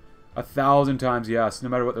 1,000 times yes, no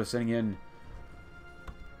matter what they're sending in.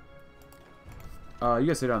 You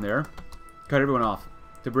guys stay down there. Cut everyone off.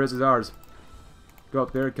 Tabriz is ours. Go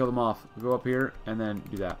up there, kill them off. Go up here, and then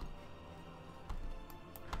do that.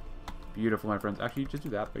 Beautiful, my friends. Actually, just do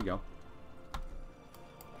that. There you go.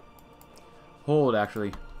 Hold,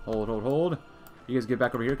 actually. Hold, hold, hold. You guys get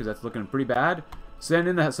back over here, because that's looking pretty bad. Send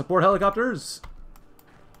in the support helicopters.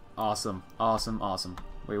 Awesome. Awesome, awesome.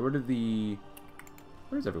 Wait, where did the...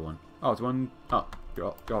 Where's everyone? Oh, it's one... Oh,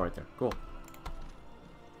 you're all right there. Cool.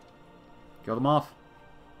 Kill them off.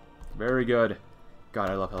 Very good. God,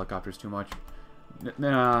 I love helicopters too much.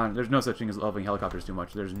 Nah, there's no such thing as loving helicopters too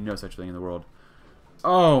much. There's no such thing in the world.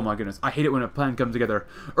 Oh my goodness, I hate it when a plan comes together.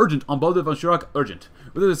 Urgent on Balder von Schirach, urgent.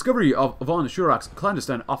 With the discovery of von Schirach's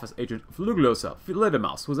clandestine office agent, Fluglosa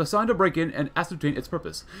Fledermaus was assigned to break in and ascertain its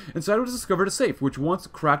purpose. Inside was discovered a safe, which once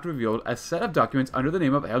cracked revealed a set of documents under the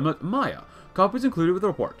name of Helmut Maya. Copies included with the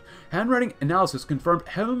report. Handwriting analysis confirmed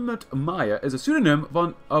Helmut Maya is a pseudonym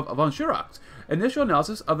of von Schirach's. Initial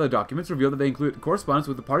analysis of the documents revealed that they include correspondence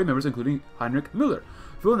with the party members, including Heinrich Müller.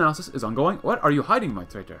 Full analysis is ongoing. What are you hiding, my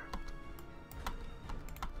traitor?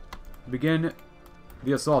 Begin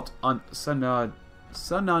the assault on Sanandaj.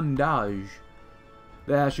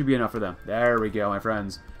 That should be enough for them. There we go, my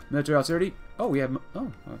friends. Military austerity. Oh, we have...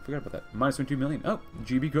 Oh, I forgot about that. Minus 22 million. Oh,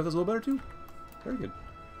 GB growth is a little better, too. Very good.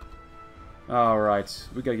 Alright.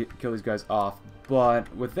 We gotta kill these guys off.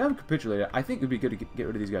 But with them capitulated, I think it would be good to get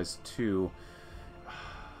rid of these guys, too.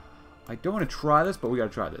 I don't want to try this, but we gotta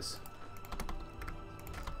try this.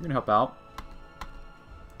 I'm gonna help out.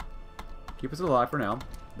 Keep us alive for now.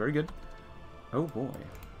 Very good. Oh boy.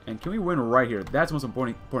 And can we win right here? That's the most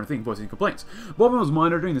important thing, voicing complaints. Bormann was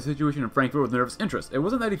monitoring the situation in Frankfurt with nervous interest. It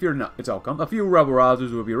wasn't that he feared its outcome. A few rebel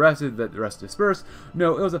rousers would be arrested, that the rest dispersed.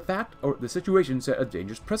 No, it was a fact, or the situation set a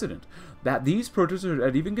dangerous precedent. That these protesters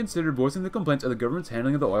had even considered voicing the complaints of the government's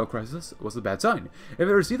handling of the oil crisis was a bad sign. If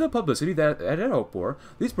it received the publicity that it had hoped for,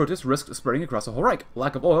 these protests risked spreading across the whole Reich.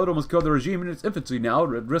 Lack of oil had almost killed the regime in its infancy. Now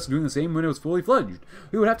it risked doing the same when it was fully fledged.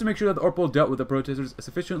 We would have to make sure that the Orpol dealt with the protesters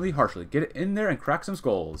sufficiently harshly. Get it in there and crack some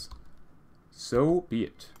skulls. So be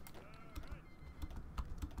it.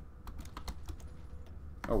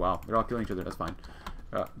 Oh wow, they're all killing each other, that's fine.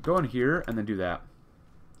 Go in here and then do that.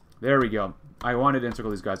 There we go. I wanted to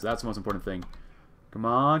encircle these guys, that's the most important thing. Come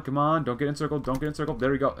on, come on, don't get encircled, don't get encircled.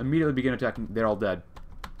 There we go, immediately begin attacking, they're all dead.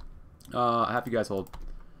 Half you guys hold.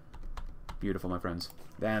 Beautiful, my friends.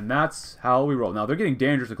 And that's how we roll. Now, they're getting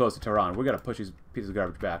dangerously close to Tehran. We gotta push these pieces of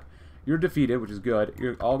garbage back. You're defeated, which is good.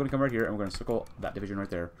 You're all gonna come right here, and we're gonna circle that division right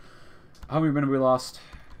there. How many men have we lost?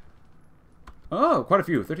 Oh, quite a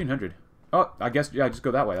few. 1,300. Oh, I guess, yeah, just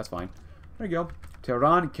go that way. That's fine. There you go.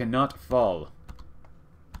 Tehran cannot fall.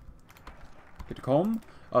 Get to home.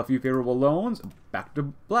 A few favorable loans. Back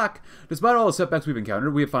to black. Despite all the setbacks we've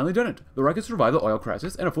encountered, we have finally done it. The Reich has survived the oil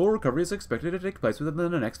crisis, and a full recovery is expected to take place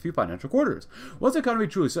within the next few financial quarters. Once the economy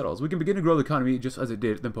truly settles, we can begin to grow the economy just as it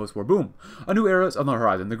did in the post-war boom. A new era is on the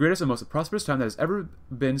horizon, the greatest and most prosperous time that has ever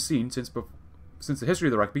been seen since the history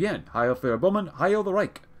of the Reich began. Heil für Bormann, Heil the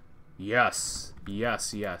Reich. Yes.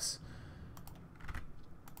 Yes, yes.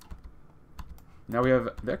 Now we have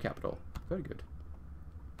their capital. Very good.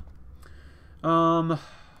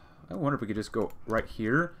 I wonder if we could just go right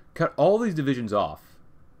here. Cut all these divisions off.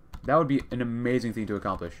 That would be an amazing thing to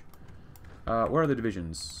accomplish. Where are the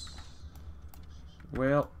divisions?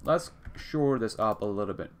 Well, let's shore this up a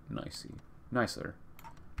little bit nicer. There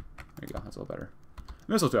you go, that's a little better.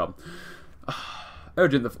 Mistletoe.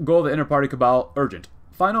 Urgent, the goal of the inter-party cabal, urgent.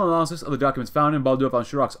 Final analysis of the documents found in Baldur von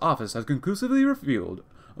Schirach's office has conclusively revealed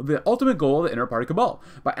the ultimate goal of the inter-party cabal.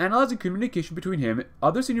 By analyzing communication between him,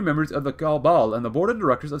 other senior members of the cabal, and the board of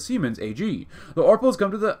directors of Siemens AG, the Orpo has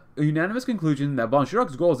come to the unanimous conclusion that von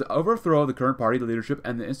Schirach's goal is to overthrow the current party leadership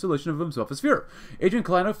and the installation of himself as Führer. Agent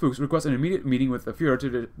Kleiner Fuchs requests an immediate meeting with the Führer to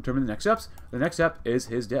determine the next steps. The next step is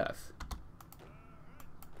his death.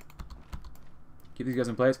 Keep these guys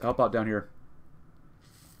in place. Help out down here.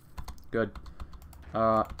 Good.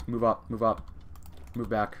 Move up, move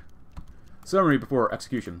back. Summary before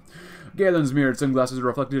execution. Galen's mirrored sunglasses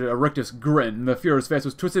reflected a rictus grin. The Führer's face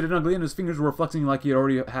was twisted and ugly, and his fingers were flexing like he had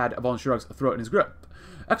already had von Schirach's throat in his grip.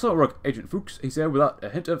 Excellent work, Agent Fuchs, he said without a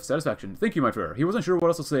hint of satisfaction. Thank you, my Führer. He wasn't sure what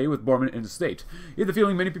else to say with Bormann in his state. He had the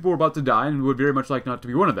feeling many people were about to die and would very much like not to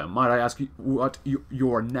be one of them. Might I ask you what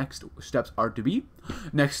your next steps are to be?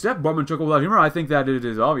 Next step, Bormann chuckled without humor. I think that it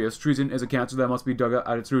is obvious. Treason is a cancer that must be dug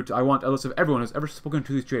at its root. I want a list of everyone who's ever spoken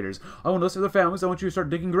to these traitors. I want a list of their families. I want you to start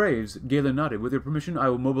digging graves. Galen nodded. With your permission, I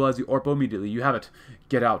will mobilize the Orpo immediately. You have it.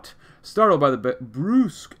 Get out. Startled by the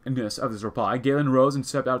brusqueness of this reply, Galen rose and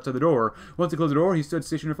stepped outside the door. Once he closed the door, he stood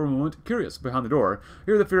stationary for a moment, curious. Behind the door,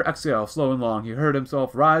 he heard the Führer exhale, slow and long. He heard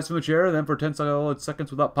himself rise from the chair, then for 10 solid seconds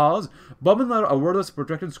without pause, Bormann let out a wordless,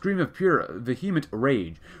 protracted scream of pure, vehement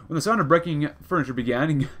rage. When the sound of breaking furniture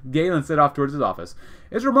began, Galen set off towards his office.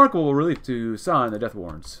 It's a remarkable relief to sign the death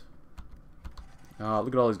warrants.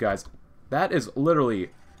 Look at all these guys. That is literally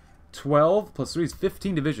 12 plus 3 is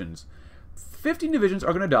 15 divisions. 15 divisions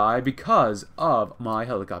are going to die because of my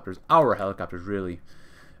helicopters. Our helicopters, really.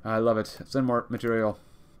 I love it. Send more material.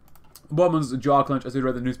 Bormann's jaw clenched as he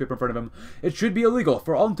read the newspaper in front of him. It should be illegal.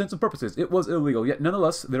 For all intents and purposes, it was illegal. Yet,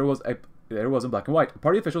 nonetheless, there was in black and white.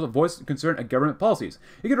 Party officials voiced concern at government policies.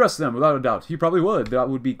 He could arrest them, without a doubt. He probably would. That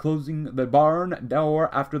would be closing the barn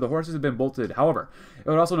door after the horses had been bolted. However, it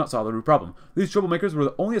would also not solve the root problem. These troublemakers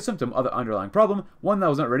were only a symptom of the underlying problem, one that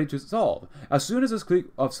was not ready to solve. As soon as this clique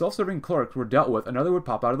of self-serving clerks were dealt with, another would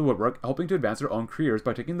pop out of the woodwork, hoping to advance their own careers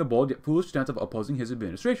by taking the bold yet foolish stance of opposing his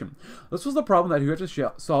administration. This was the problem that he had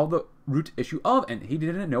to solve the root issue of, and he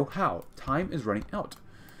didn't know how. Time is running out.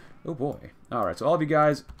 Oh boy. Alright, so all of you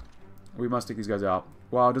guys, we must take these guys out.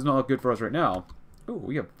 Wow, it does not look good for us right now. Oh,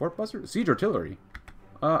 we have fort buster? Siege artillery.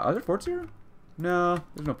 Are there forts here? No,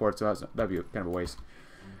 there's no forts, so that'd be kind of a waste.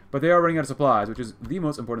 But they are running out of supplies, which is the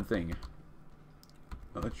most important thing.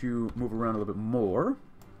 I'll let you move around a little bit more.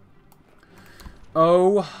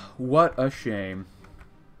 Oh, what a shame.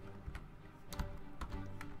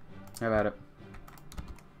 Have at it.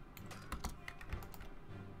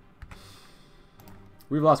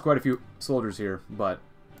 We've lost quite a few soldiers here, but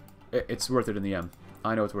it's worth it in the end.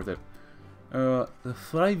 I know it's worth it. The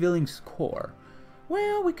Freiwilliges Corps.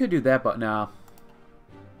 Well, we could do that, but nah.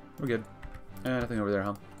 We're good. Nothing over there,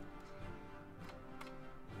 huh?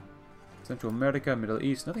 Central America, Middle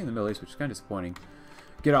East. Nothing in the Middle East, which is kind of disappointing.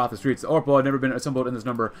 Get off the streets. The Orpo had never been assembled in this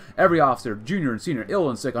number. Every officer, junior and senior, ill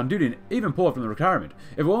and sick, on duty, and even pulled from the retirement.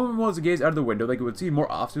 If one was to gaze out of the window, they would see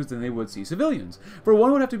more officers than they would see civilians. For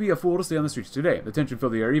one would have to be a fool to stay on the streets today. The tension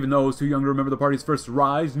filled the air. Even those too young to remember the party's first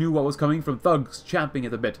rise knew what was coming from thugs champing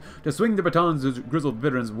at the bit to swing their batons as grizzled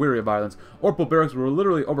veterans weary of violence. Orpo barracks were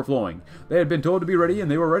literally overflowing. They had been told to be ready,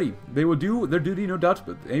 and they were ready. They would do their duty, no doubt,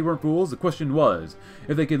 but they weren't fools. The question was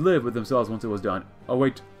if they could live with themselves once it was done.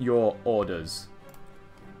 Await your orders.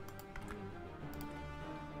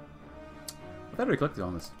 I thought I collected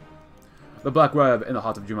on this. The Black Web in the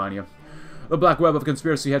heart of Germania. The black web of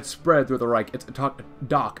conspiracy had spread through the Reich, its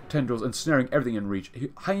dark tendrils ensnaring everything in reach.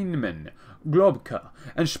 Heinemann, Globke,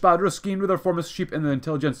 and Spadra schemed with their foremost sheep in the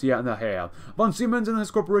intelligentsia and the Heer. Von Siemens and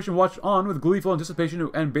his corporation watched on with gleeful anticipation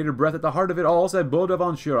and bated breath. At the heart of it all sat Baldur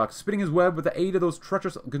von Schirach, spinning his web with the aid of those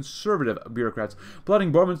treacherous conservative bureaucrats,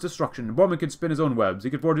 plotting Bormann's destruction. Bormann could spin his own webs. He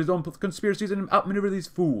could forge his own conspiracies and outmaneuver these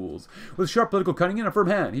fools. With sharp political cunning and a firm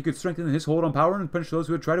hand, he could strengthen his hold on power and punish those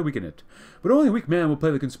who had tried to weaken it. But only a weak man will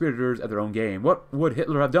play the conspirators at their own game. What would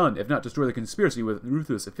Hitler have done if not destroy the conspiracy with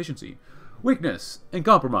ruthless efficiency? Weakness and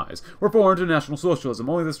compromise were foreign to National Socialism.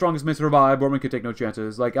 Only the strongest may survive. Bormann could take no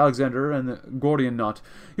chances. Like Alexander and the Gordian knot,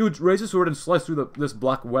 he would raise his sword and slice through this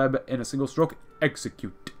black web in a single stroke.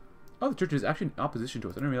 Execute. Oh, the church is actually in opposition to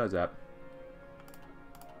us. I didn't realize that.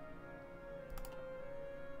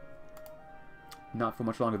 Not for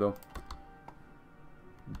much longer, though.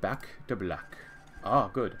 Back to black. Ah,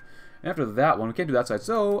 good. After that one, we can't do that side,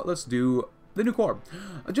 so let's do the new corps.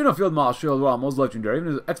 General Field Marshal Rommel's legendary, and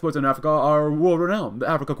his exploits in Africa are world-renowned. The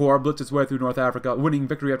Africa Corps blitzed its way through North Africa, winning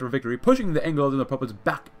victory after victory, pushing the Anglos and the puppets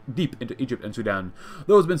back deep into Egypt and Sudan.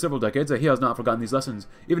 Though it's been several decades, he has not forgotten these lessons.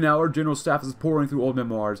 Even now, our general staff is pouring through old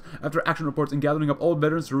memoirs, after action reports and gathering up old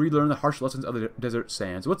veterans to relearn the harsh lessons of the desert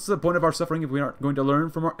sands. What's the point of our suffering if we aren't going to learn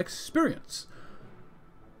from our experience?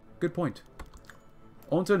 Good point.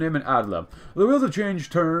 Unter Nehmen Adler. The wheels of change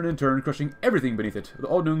turn and turn, crushing everything beneath it. The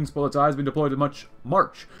Ordnungspolizei has been deployed to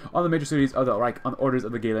march on the major cities of the Reich on orders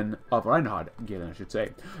of the Galen of Reinhard. Galen, I should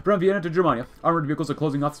say. From Vienna to Germania, armored vehicles are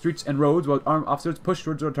closing off streets and roads while armed officers push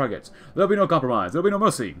towards their targets. There'll be no compromise. There'll be no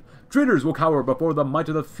mercy. Traitors will cower before the might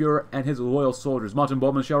of the Fuhrer and his loyal soldiers. Martin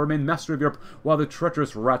Bormann shall remain master of Europe, while the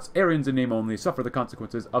treacherous rats, Aryans in name only, suffer the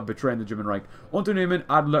consequences of betraying the German Reich. Unter Nehmen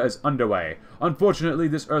Adler is underway. Unfortunately,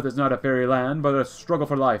 this earth is not a fairy land, but a struggle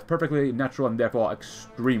for life, perfectly natural and therefore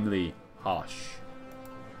extremely harsh.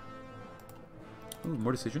 Ooh,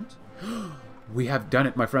 more decisions. We have done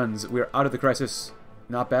it, my friends. We are out of the crisis.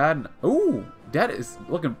 Not bad. Ooh, that interest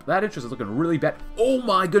is looking really bad. Oh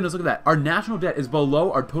my goodness, look at that. Our national debt is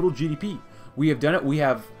below our total GDP. We have done it. We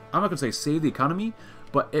have, I'm not going to say save the economy,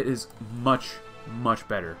 but it is much, much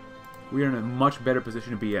better. We are in a much better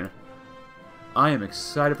position to be in. I am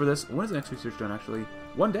excited for this. When is the next research done, actually?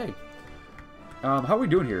 One day. How are we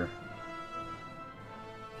doing here?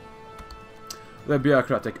 The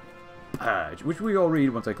bureaucratic page, which we all read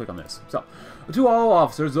once I click on this. So, to all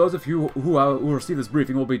officers, those of you who receive this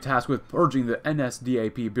briefing will be tasked with purging the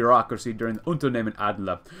NSDAP bureaucracy during the Unter Nehmen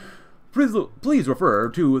Adler. Please refer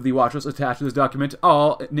to the watch list attached to this document.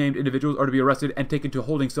 All named individuals are to be arrested and taken to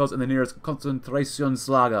holding cells in the nearest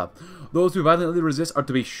Konzentrationslager. Those who violently resist are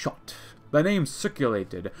to be shot. The names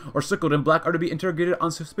circulated or circled in black are to be interrogated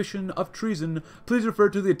on suspicion of treason. Please refer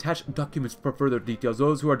to the attached documents for further details.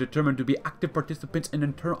 Those who are determined to be active participants in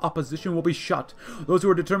internal opposition will be shot. Those who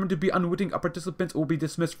are determined to be unwitting participants will be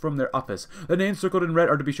dismissed from their office. The names circled in red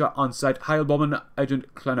are to be shot on sight. Heil Bormann,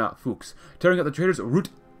 Agent Kleiner Fuchs. Tearing at the traitors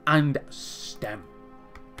root and stem.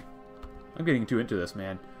 I'm getting too into this,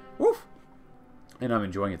 man. Woof. And I'm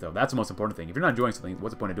enjoying it, though. That's the most important thing. If you're not enjoying something,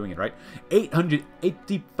 what's the point of doing it, right?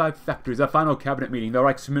 885 factories. A final cabinet meeting. The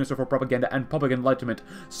Reich's Minister for Propaganda and Public Enlightenment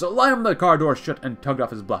slammed the car door shut and tugged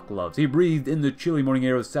off his black gloves. He breathed in the chilly morning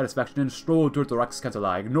air with satisfaction and strolled towards the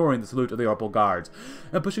Reichskanzlei, ignoring the salute of the Orpel guards.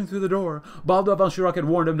 And pushing through the door, Baldur von Schirach had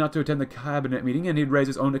warned him not to attend the cabinet meeting, and he'd raised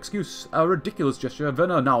his own excuse. A ridiculous gesture,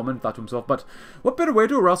 Werner Naumann thought to himself, but what better way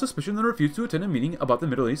to arouse suspicion than refuse to attend a meeting about the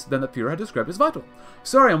Middle East than the Führer had described as vital?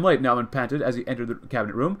 Sorry I'm late, Naumann panted as he entered the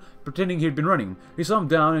cabinet room, pretending he had been running. He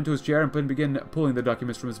slumped down into his chair and began pulling the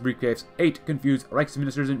documents from his briefcase. 8 confused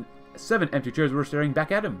Reichsministers and 7 empty chairs were staring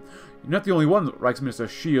back at him. You're not the only one, Reichsminister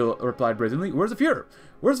Schiel replied brazenly. Where's the Führer?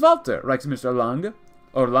 Where's Walter? Reichsminister Lange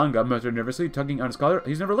muttered nervously, tugging on his collar.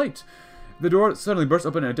 He's never late. The door suddenly burst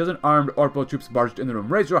open and a dozen armed Orpel troops barged in the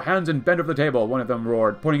room. Raise your hands and bend over the table, one of them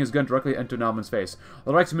roared, pointing his gun directly into Naumann's face.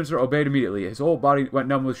 The Reichsminister obeyed immediately. His whole body went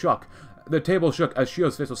numb with shock. The table shook as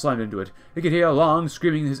Schiel's fist was slammed into it. He could hear Lang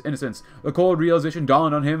screaming his innocence. The cold realization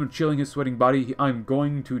dawned on him, chilling his sweating body. I'm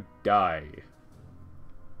going to die.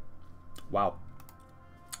 Wow.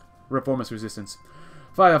 Reformist resistance.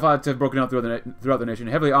 Firefights have broken out throughout the nation.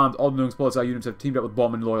 Heavily armed Ordnungspolizei units have teamed up with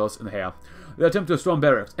Bormann loyalists in the Heer. The attempt to storm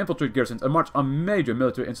barracks, infiltrate garrisons, and march on major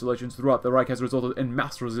military installations throughout the Reich has resulted in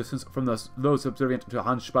mass resistance from those subservient to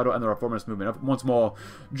Hans Speidel and the reformist movement. Once more,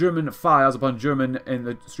 German files upon German in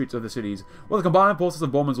the streets of the cities. While the combined forces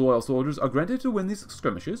of Bormann's loyal soldiers are granted to win these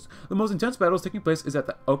skirmishes, the most intense battles taking place is at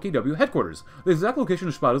the OKW headquarters. The exact location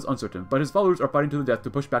of Speidel is uncertain, but his followers are fighting to the death to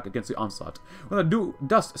push back against the onslaught. When the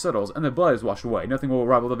dust settles and the blood is washed away, nothing will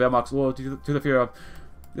rival the Wehrmacht's loyalty to the Führer.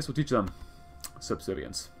 This will teach them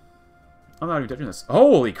subservience. I'm not even touching this.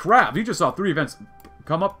 Holy crap! You just saw 3 events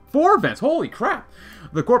come up. 4 events! Holy crap!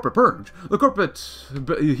 The corporate purge. The corporate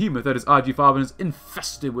behemoth that is IG Farben is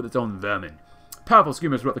infested with its own vermin. Powerful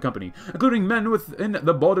schemers throughout the company, including men within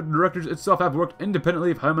the board of directors itself, have worked independently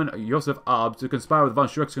of Hermann Josef Abs to conspire with von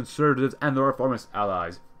Schirach's conservatives and the reformist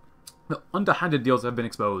allies. The underhanded deals have been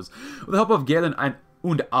exposed. With the help of Galen and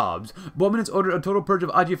Abs, Bormann has ordered a total purge of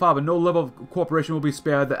IG Farben. No level of cooperation will be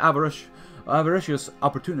spared. The Avarish avaricious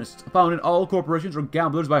opportunists found in all corporations are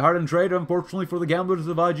gamblers by heart and trade. Unfortunately for the gamblers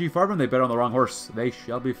of IG Farben, they bet on the wrong horse. They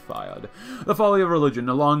shall be fired. The folly of religion,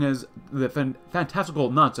 along as the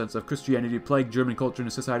fantastical nonsense of Christianity plagued German culture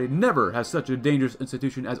and society, never has such a dangerous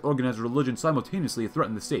institution as organized religion simultaneously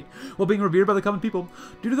threatened the state, while being revered by the common people.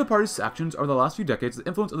 Due to the party's actions over the last few decades, the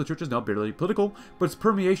influence of the church is now barely political, but its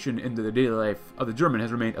permeation into the daily life of the German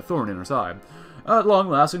has remained a thorn in our side. At long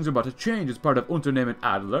last, things are about to change. As part of Unternehmen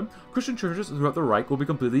Adler, Christian churches throughout the Reich will be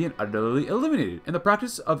completely and utterly eliminated, and the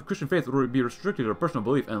practice of Christian faith will be restricted to personal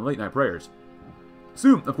belief and late-night prayers.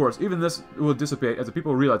 Soon, of course, even this will dissipate as the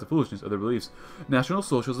people realize the foolishness of their beliefs. National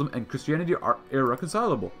Socialism and Christianity are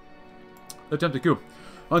irreconcilable. Attempted coup.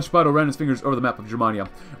 Hans Speidel ran his fingers over the map of Germania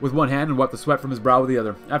with one hand and wiped the sweat from his brow with the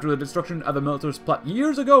other. After the destruction of the militarist plot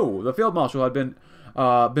years ago, the Field Marshal had been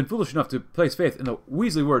foolish enough to place faith in the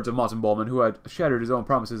Weasley words of Martin Bormann, who had shattered his own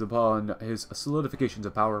promises upon his solidifications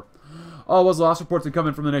of power. All was lost. Reports had come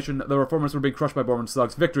in from the nation. The reformers were being crushed by Bormann's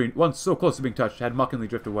thugs. Victory, once so close to being touched, had mockingly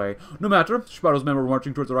drifted away. No matter. Speidel's men were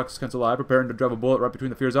marching towards the Reichskanzlei, preparing to drive a bullet right between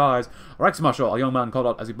the Führer's eyes. Reichsmarschall, a young man called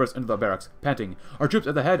out as he burst into the barracks, panting. Our troops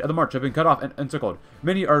at the head of the march have been cut off and encircled.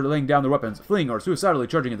 Many are laying down their weapons, fleeing or suicidally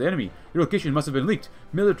charging at the enemy. Your location must have been leaked.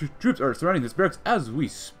 Military troops are surrounding this barracks as we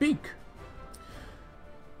speak.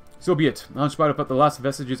 So be it. Hans Speidel felt the last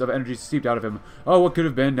vestiges of energy seeped out of him. Oh, what could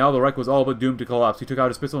have been? Now the Reich was all but doomed to collapse. He took out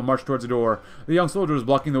his pistol and marched towards the door. The young soldier was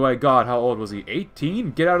blocking the way. God, how old was he?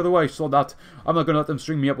 18? Get out of the way, soldat. I'm not going to let them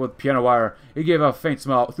string me up with piano wire. He gave a faint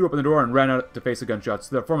smile, threw open the door, and ran out to face the gunshots.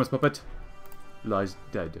 The reformers puppet lies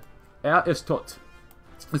dead. Ist tot.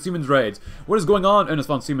 The Siemens raids. What is going on? Ernest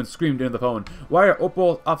von Siemens screamed into the phone. Why are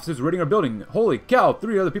Opel officers raiding our building? Holy cow,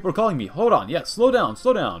 3 other people are calling me. Hold on. Yes, slow down,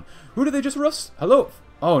 slow down. Who did they just arrest? Hello?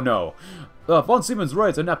 Oh no. Von Siemens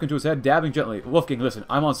writes a napkin to his head, dabbing gently. Wolfgang, listen,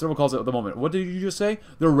 I'm on several calls at the moment. What did you just say?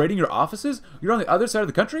 They're raiding your offices? You're on the other side of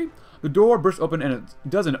the country? The door burst open and a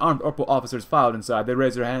dozen armed Opel officers filed inside. They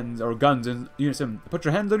raised their hands or guns in unison. Put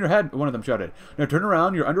your hands on your head, one of them shouted. Now turn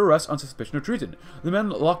around, you're under arrest on suspicion of treason. The men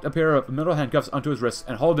locked a pair of metal handcuffs onto his wrists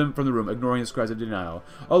and hauled him from the room, ignoring his cries of denial.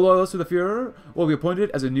 A loyalist to the Führer will be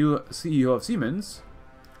appointed as a new CEO of Siemens.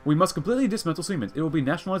 We must completely dismantle Siemens. It will be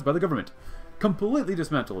nationalized by the government. Completely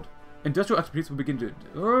dismantled. Industrial expertise will begin to...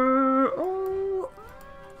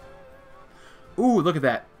 Ooh, look at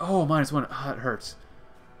that. Oh, -1. Oh, it hurts.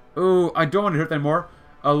 Ooh, I don't want to hurt anymore.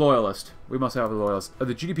 A loyalist. We must have a loyalist.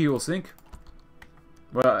 The GDP will sink.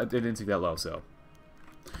 Well, it didn't sink that low, so...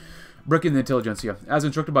 Breaking the intelligentsia. As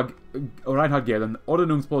instructed by Reinhard Gehlen,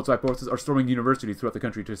 Ordnungspolizei forces are storming universities throughout the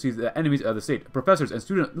country to seize the enemies of the state. Professors and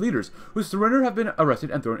student leaders who surrender have been arrested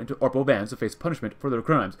and thrown into Opel vans to face punishment for their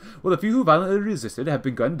crimes, while the few who violently resisted have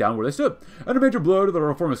been gunned down where they stood. Under major blow to the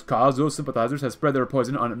reformist cause, those sympathizers have spread their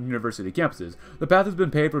poison on university campuses. The path has been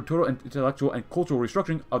paved for total intellectual and cultural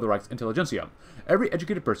restructuring of the Reich's intelligentsia. Every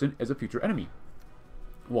educated person is a future enemy.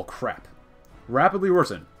 Well, crap. Rapidly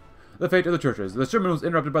worsen. The fate of the churches. The sermon was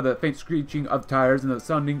interrupted by the faint screeching of tires and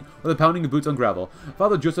the pounding of boots on gravel.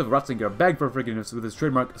 Father Joseph Ratzinger begged for forgiveness with his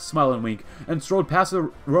trademark smile and wink, and strolled past a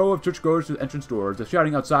row of churchgoers to the entrance doors. The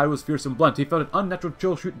shouting outside was fierce and blunt. He felt an unnatural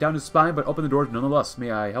chill shoot down his spine, but opened the doors nonetheless. May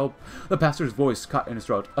I help? The pastor's voice caught in his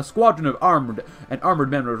throat. A squadron of armored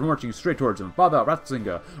men were marching straight towards him. Father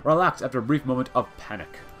Ratzinger relaxed after a brief moment of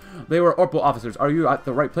panic. They were Opel officers. Are you at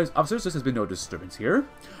the right place, officers? This has been no disturbance here.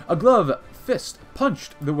 A glove fist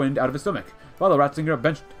punched the wind out of his stomach. Father Ratzinger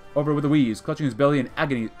benched over with a wheeze, clutching his belly in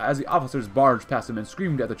agony as the officers barged past him and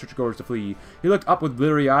screamed at the churchgoers to flee. He looked up with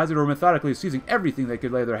bleary eyes and were methodically seizing everything they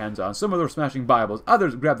could lay their hands on. Some were smashing Bibles,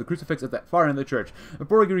 others grabbed the crucifix at the far end of the church.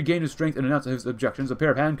 Before he regained his strength and announced his objections, a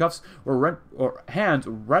pair of handcuffs hands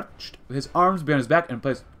wrenched his arms behind his back and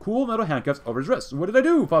placed cool metal handcuffs over his wrists. What did I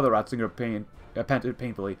do? Father Ratzinger panted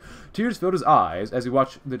painfully. Tears filled his eyes as he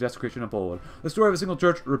watched the desecration unfold. The story of a single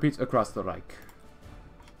church repeats across the Reich.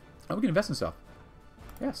 Oh, we can invest in stuff.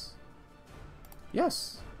 Yes.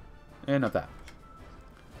 Yes. And not that.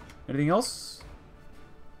 Anything else?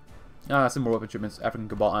 Some more weapon shipments. African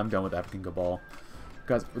Cabal. I'm done with African Cabal.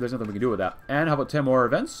 Because there's nothing we can do with that. And how about 10 more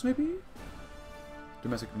events, maybe?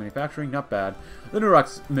 Domestic manufacturing, not bad. The New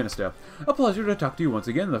Reich's minister. A pleasure to talk to you once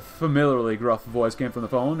again. The familiarly gruff voice came from the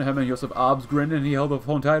phone. Hermann Josef Abs grinned and he held the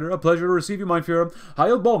phone tighter. A pleasure to receive you, mein Führer.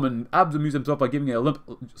 Heil Bormann. Abs amused himself by giving a limp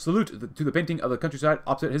salute to the painting of the countryside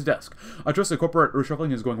opposite his desk. I trust the corporate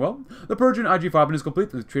reshuffling is going well. The purge in IG Farben is complete.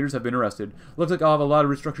 The traitors have been arrested. Looks like I'll have a lot of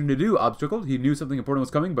restructuring to do, Abs chuckled. He knew something important was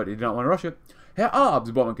coming, but he did not want to rush it. Herr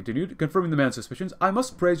Abs, Bormann continued, confirming the man's suspicions, I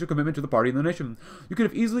must praise your commitment to the party and the nation. You could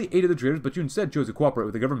have easily aided the traitors, but you instead chose to cooperate cooperate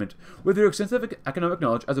with the government. With your extensive economic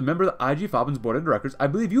knowledge as a member of the IG Farben's board of directors, I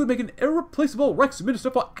believe you would make an irreplaceable Reichs Minister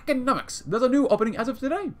for Economics. There's a new opening as of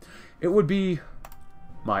today. It would be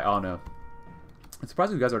my honor. I'm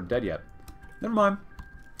surprised you guys aren't dead yet. Never mind.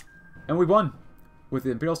 And we won with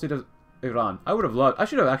the Imperial State of Iran. I would have loved... I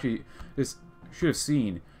should have actually... should have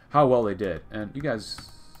seen how well they did. And you guys...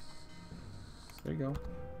 There you go.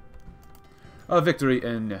 A victory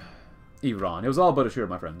in Iran. It was all but assured,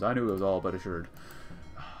 my friends. I knew it was all but assured.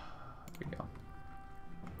 There you go.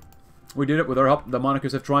 We did it with our help. The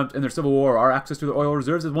monarchists have triumphed in their civil war. Our access to the oil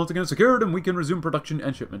reserves is once again secured, and we can resume production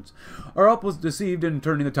and shipments. Our help was deceived in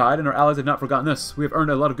turning the tide, and our allies have not forgotten this. We have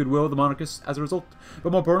earned a lot of goodwill with the monarchists as a result.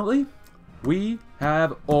 But more importantly, we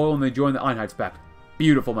have oil, and they joined the Einheitspact.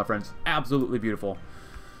 Beautiful, my friends. Absolutely beautiful.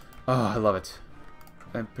 Oh, I love it.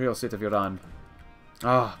 Imperial State of Iran.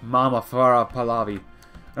 Ah, Mama Farah Pahlavi.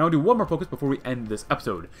 And I'll do one more focus before we end this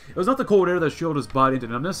episode. It was not the cold air that chilled his body into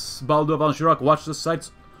numbness. Baldur von Schirach watched the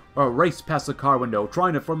sights race past the car window,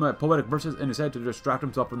 trying to formulate poetic verses in his head to distract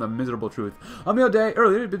himself from the miserable truth. A mere day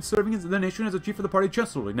earlier, he had been serving the nation as the chief of the party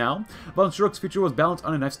chancellery. Now, von Schirach's future was balanced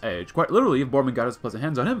on a knife's edge. Quite literally, if Bormann got his pleasant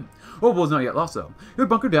hands on him. Opal was not yet lost, though. He would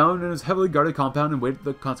bunker down in his heavily guarded compound and wait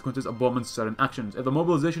the consequences of Bormann's sudden actions. If the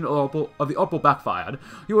mobilization of the Opal backfired,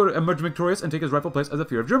 he would emerge victorious and take his rightful place as the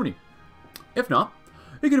fear of Germany. If not,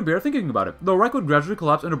 he couldn't bear thinking about it. The Reich would gradually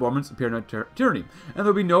collapse under Bormann's imperial tyranny, and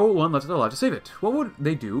there would be no one left alive to save it. What would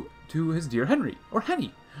they do to his dear Henry, or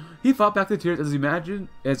Henny? He fought back the tears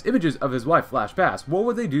as images of his wife flashed past. What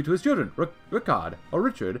would they do to his children? Rickard, or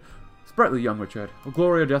Richard? Sprightly young Richard. Oh,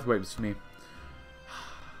 glory or death waits for me.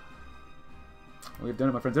 We've done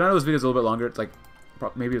it, my friends. And I know this video is a little bit longer. It's like,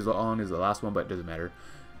 maybe as long as the last one, but it doesn't matter.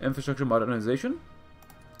 Infrastructure modernization.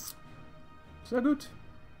 Sehr gut.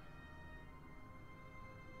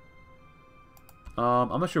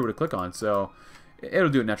 I'm not sure what to click on, so it'll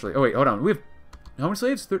do it naturally. Oh wait, hold on. We have how many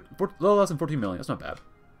slaves? A little less than 14 million. That's not bad.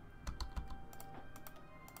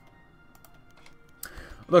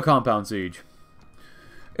 The compound siege.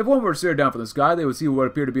 If one were to stare down from the sky, they would see what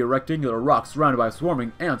appeared to be a rectangular rock surrounded by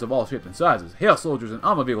swarming ants of all shapes and sizes. Hail soldiers and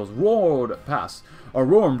armored vehicles roared past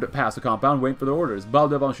the compound, waiting for their orders.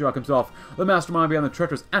 Baldur von Schirach himself, the mastermind behind the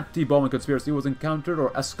treacherous anti-Bormann conspiracy, was encountered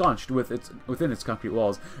or ensconced within its concrete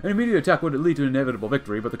walls. An immediate attack would lead to an inevitable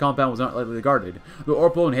victory, but the compound was not lightly guarded. The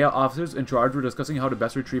Orpel and Hale officers in charge were discussing how to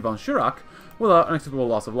best retrieve von Schirach without unacceptable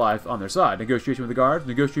loss of life on their side. Negotiation with the guards,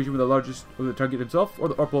 negotiation with the target himself, or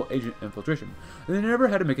the Orpel agent infiltration. And they never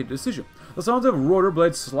had to make a decision. The sounds of rotor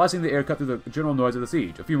blades slicing the air cut through the general noise of the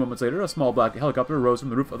siege. A few moments later, a small black helicopter rose from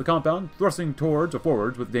the roof of the compound, thrusting towards or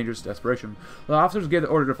forwards with dangerous desperation. The officers gave the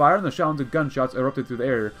order to fire, and the sounds of gunshots erupted through the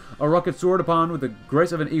air. A rocket soared upon with the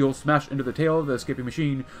grace of an eagle, smashed into the tail of the escaping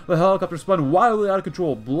machine. The helicopter spun wildly out of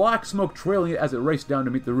control, black smoke trailing it as it raced down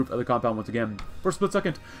to meet the roof of the compound once again. For a split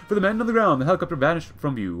second, for the men on the ground, the helicopter vanished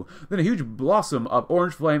from view. Then a huge blossom of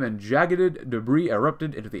orange flame and jagged debris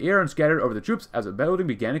erupted into the air and scattered over the troops as the building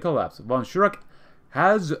began to collapse. Von Schirach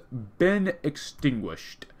has been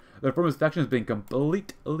extinguished. The reformist faction has been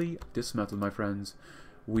completely dismantled, my friends.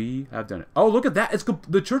 We have done it. Oh, look at that!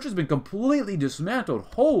 The church has been completely dismantled.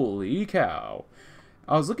 Holy cow!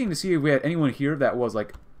 I was looking to see if we had anyone here that was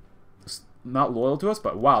like not loyal to us,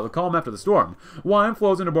 but wow, the calm after the storm. Wine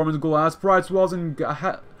flows into Bormann's glass, pride swells in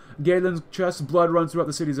Galen's chest, blood runs throughout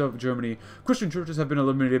the cities of Germany. Christian churches have been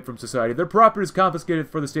eliminated from society, their properties confiscated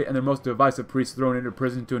for the state, and their most divisive priests thrown into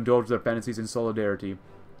prison to indulge their fantasies in solidarity.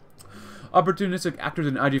 Opportunistic actors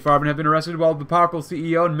in IG Farben have been arrested, while the powerful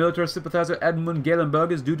CEO and military sympathizer Edmund Galenberg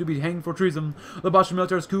is due to be hanged for treason. The Bosch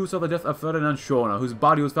military's coup saw the death of Ferdinand Schorner, whose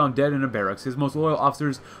body was found dead in a barracks. His most loyal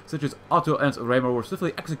officers, such as Otto Ernst Reimer, were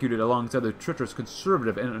swiftly executed alongside the treacherous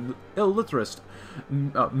conservative and illiterate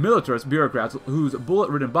militarist bureaucrats whose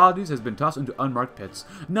bullet-ridden bodies has been tossed into unmarked pits.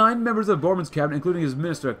 9 members of Bormann's cabinet, including his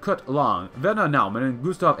minister Kurt Lang, Werner Naumann, and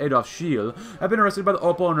Gustav Adolf Schiele, have been arrested by the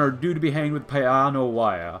Opel and are due to be hanged with piano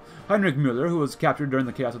wire. Heinrich Müller, who was captured during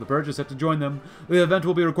the chaos of the purge, is set to join them. The event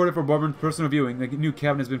will be recorded for Bormann's personal viewing. The new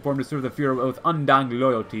cabinet has been formed to serve the Führer with undying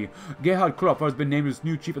loyalty. Gerhard Klopfer has been named as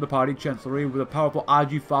new chief of the party chancellery, with a powerful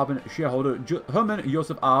IG Farben shareholder. Hermann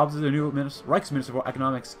Josef Abs is the new Reichs Minister for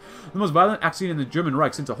Economics. The most violent act seen in the German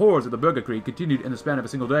Reich since the horrors of the Bürgerkrieg continued in the span of a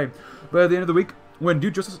single day. But at the end of the week, when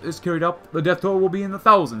due justice is carried out, the death toll will be in the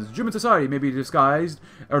thousands. German society may be disguised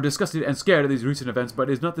or disgusted and scared of these recent events, but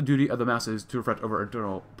it is not the duty of the masses to fret over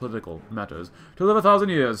internal political matters. To live 1,000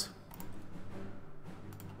 years.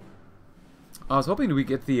 I was hoping we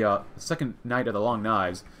get the second night of the Long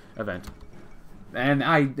Knives event. And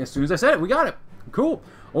as soon as I said it, we got it. Cool.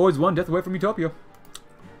 Always one death away from Utopia.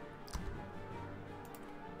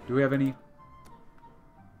 Do we have any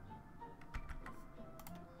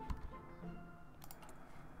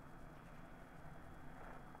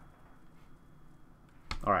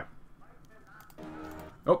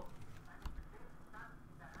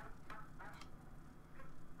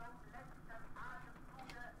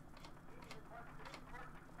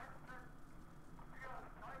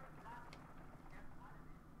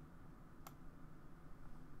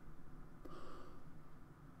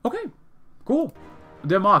Cool.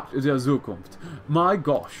 Der Markt der Zukunft. My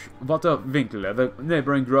gosh, what a Winkler. The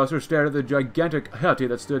neighboring grocer stared at the gigantic Hetty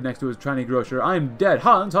that stood next to his tiny grocer. I'm dead.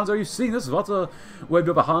 Hans, are you seeing this? What a... Waved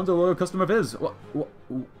up a Hans, a loyal customer of his.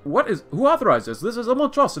 What is... Who authorized this? This is a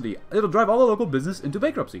monstrosity. It'll drive all the local business into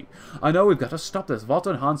bankruptcy. I know, we've got to stop this. Walter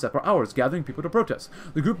and Hans sat for hours, gathering people to protest.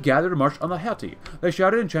 The group gathered and marched on the Hetty. They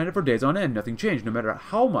shouted and chanted for days on end. Nothing changed, no matter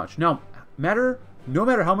how much. No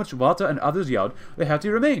matter how much Walter and others yelled, the Hetty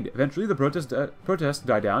remained. Eventually, the protest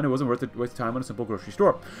died down. It wasn't worth it to waste time on a simple grocery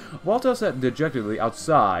store. Walter sat dejectedly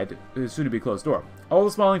outside his soon-to-be-closed store. All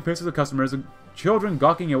the smiling faces of customers, the children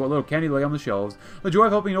gawking at what little candy lay on the shelves, the joy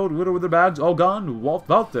of helping an old widow with their bags, all gone.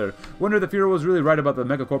 Walter wondered if Führer was really right about the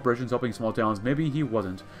mega corporations helping small towns. Maybe he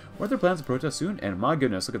wasn't. Weren't there plans to protest soon? And my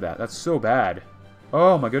goodness, look at that. That's so bad.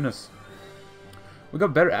 Oh my goodness. We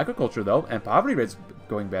got better agriculture, though, and poverty rates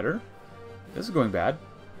going better. This is going bad.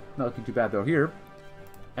 Not looking too bad, though, here.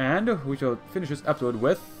 And we shall finish this episode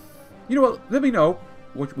with... You know what? Let me know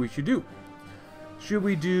what we should do. Should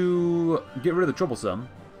we do... Get rid of the troublesome?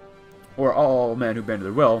 Or all men who bend to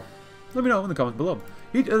their will? Let me know in the comments below.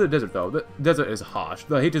 Heat of the desert, though. The desert is harsh.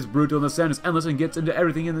 The heat is brutal, and the sand is endless and gets into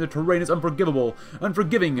everything, and the terrain is unforgivable,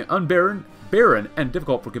 unforgiving, barren, and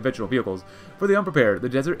difficult for conventional vehicles. For the unprepared, the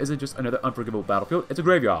desert isn't just another unforgivable battlefield, it's a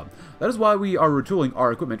graveyard. That is why we are retooling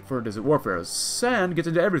our equipment for desert warfare. Sand gets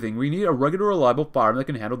into everything. We need a rugged, reliable firearm that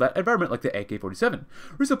can handle that environment like the AK-47.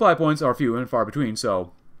 Resupply points are few and far between,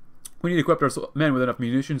 so... We need to equip our men with enough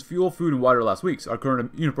munitions, fuel, food, and water to last weeks. Our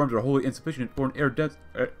current uniforms are wholly insufficient for an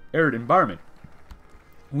arid environment.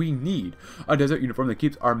 We need a desert uniform that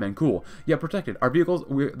keeps our men cool, yet protected. Our vehicles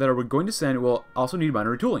that we're going to send will also need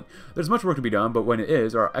minor retooling. There's much work to be done, but when it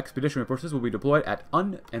is, our expeditionary forces will be deployed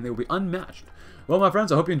and they will be unmatched. Well, my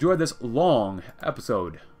friends, I hope you enjoyed this long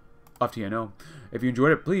episode of TNO. If you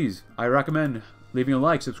enjoyed it, please, I recommend leaving a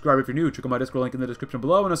like, subscribe if you're new, check out my Discord link in the description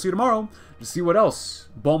below, and I'll see you tomorrow to see what else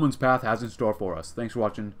Bormann's path has in store for us. Thanks for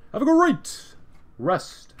watching. Have a great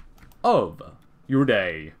rest of your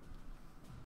day.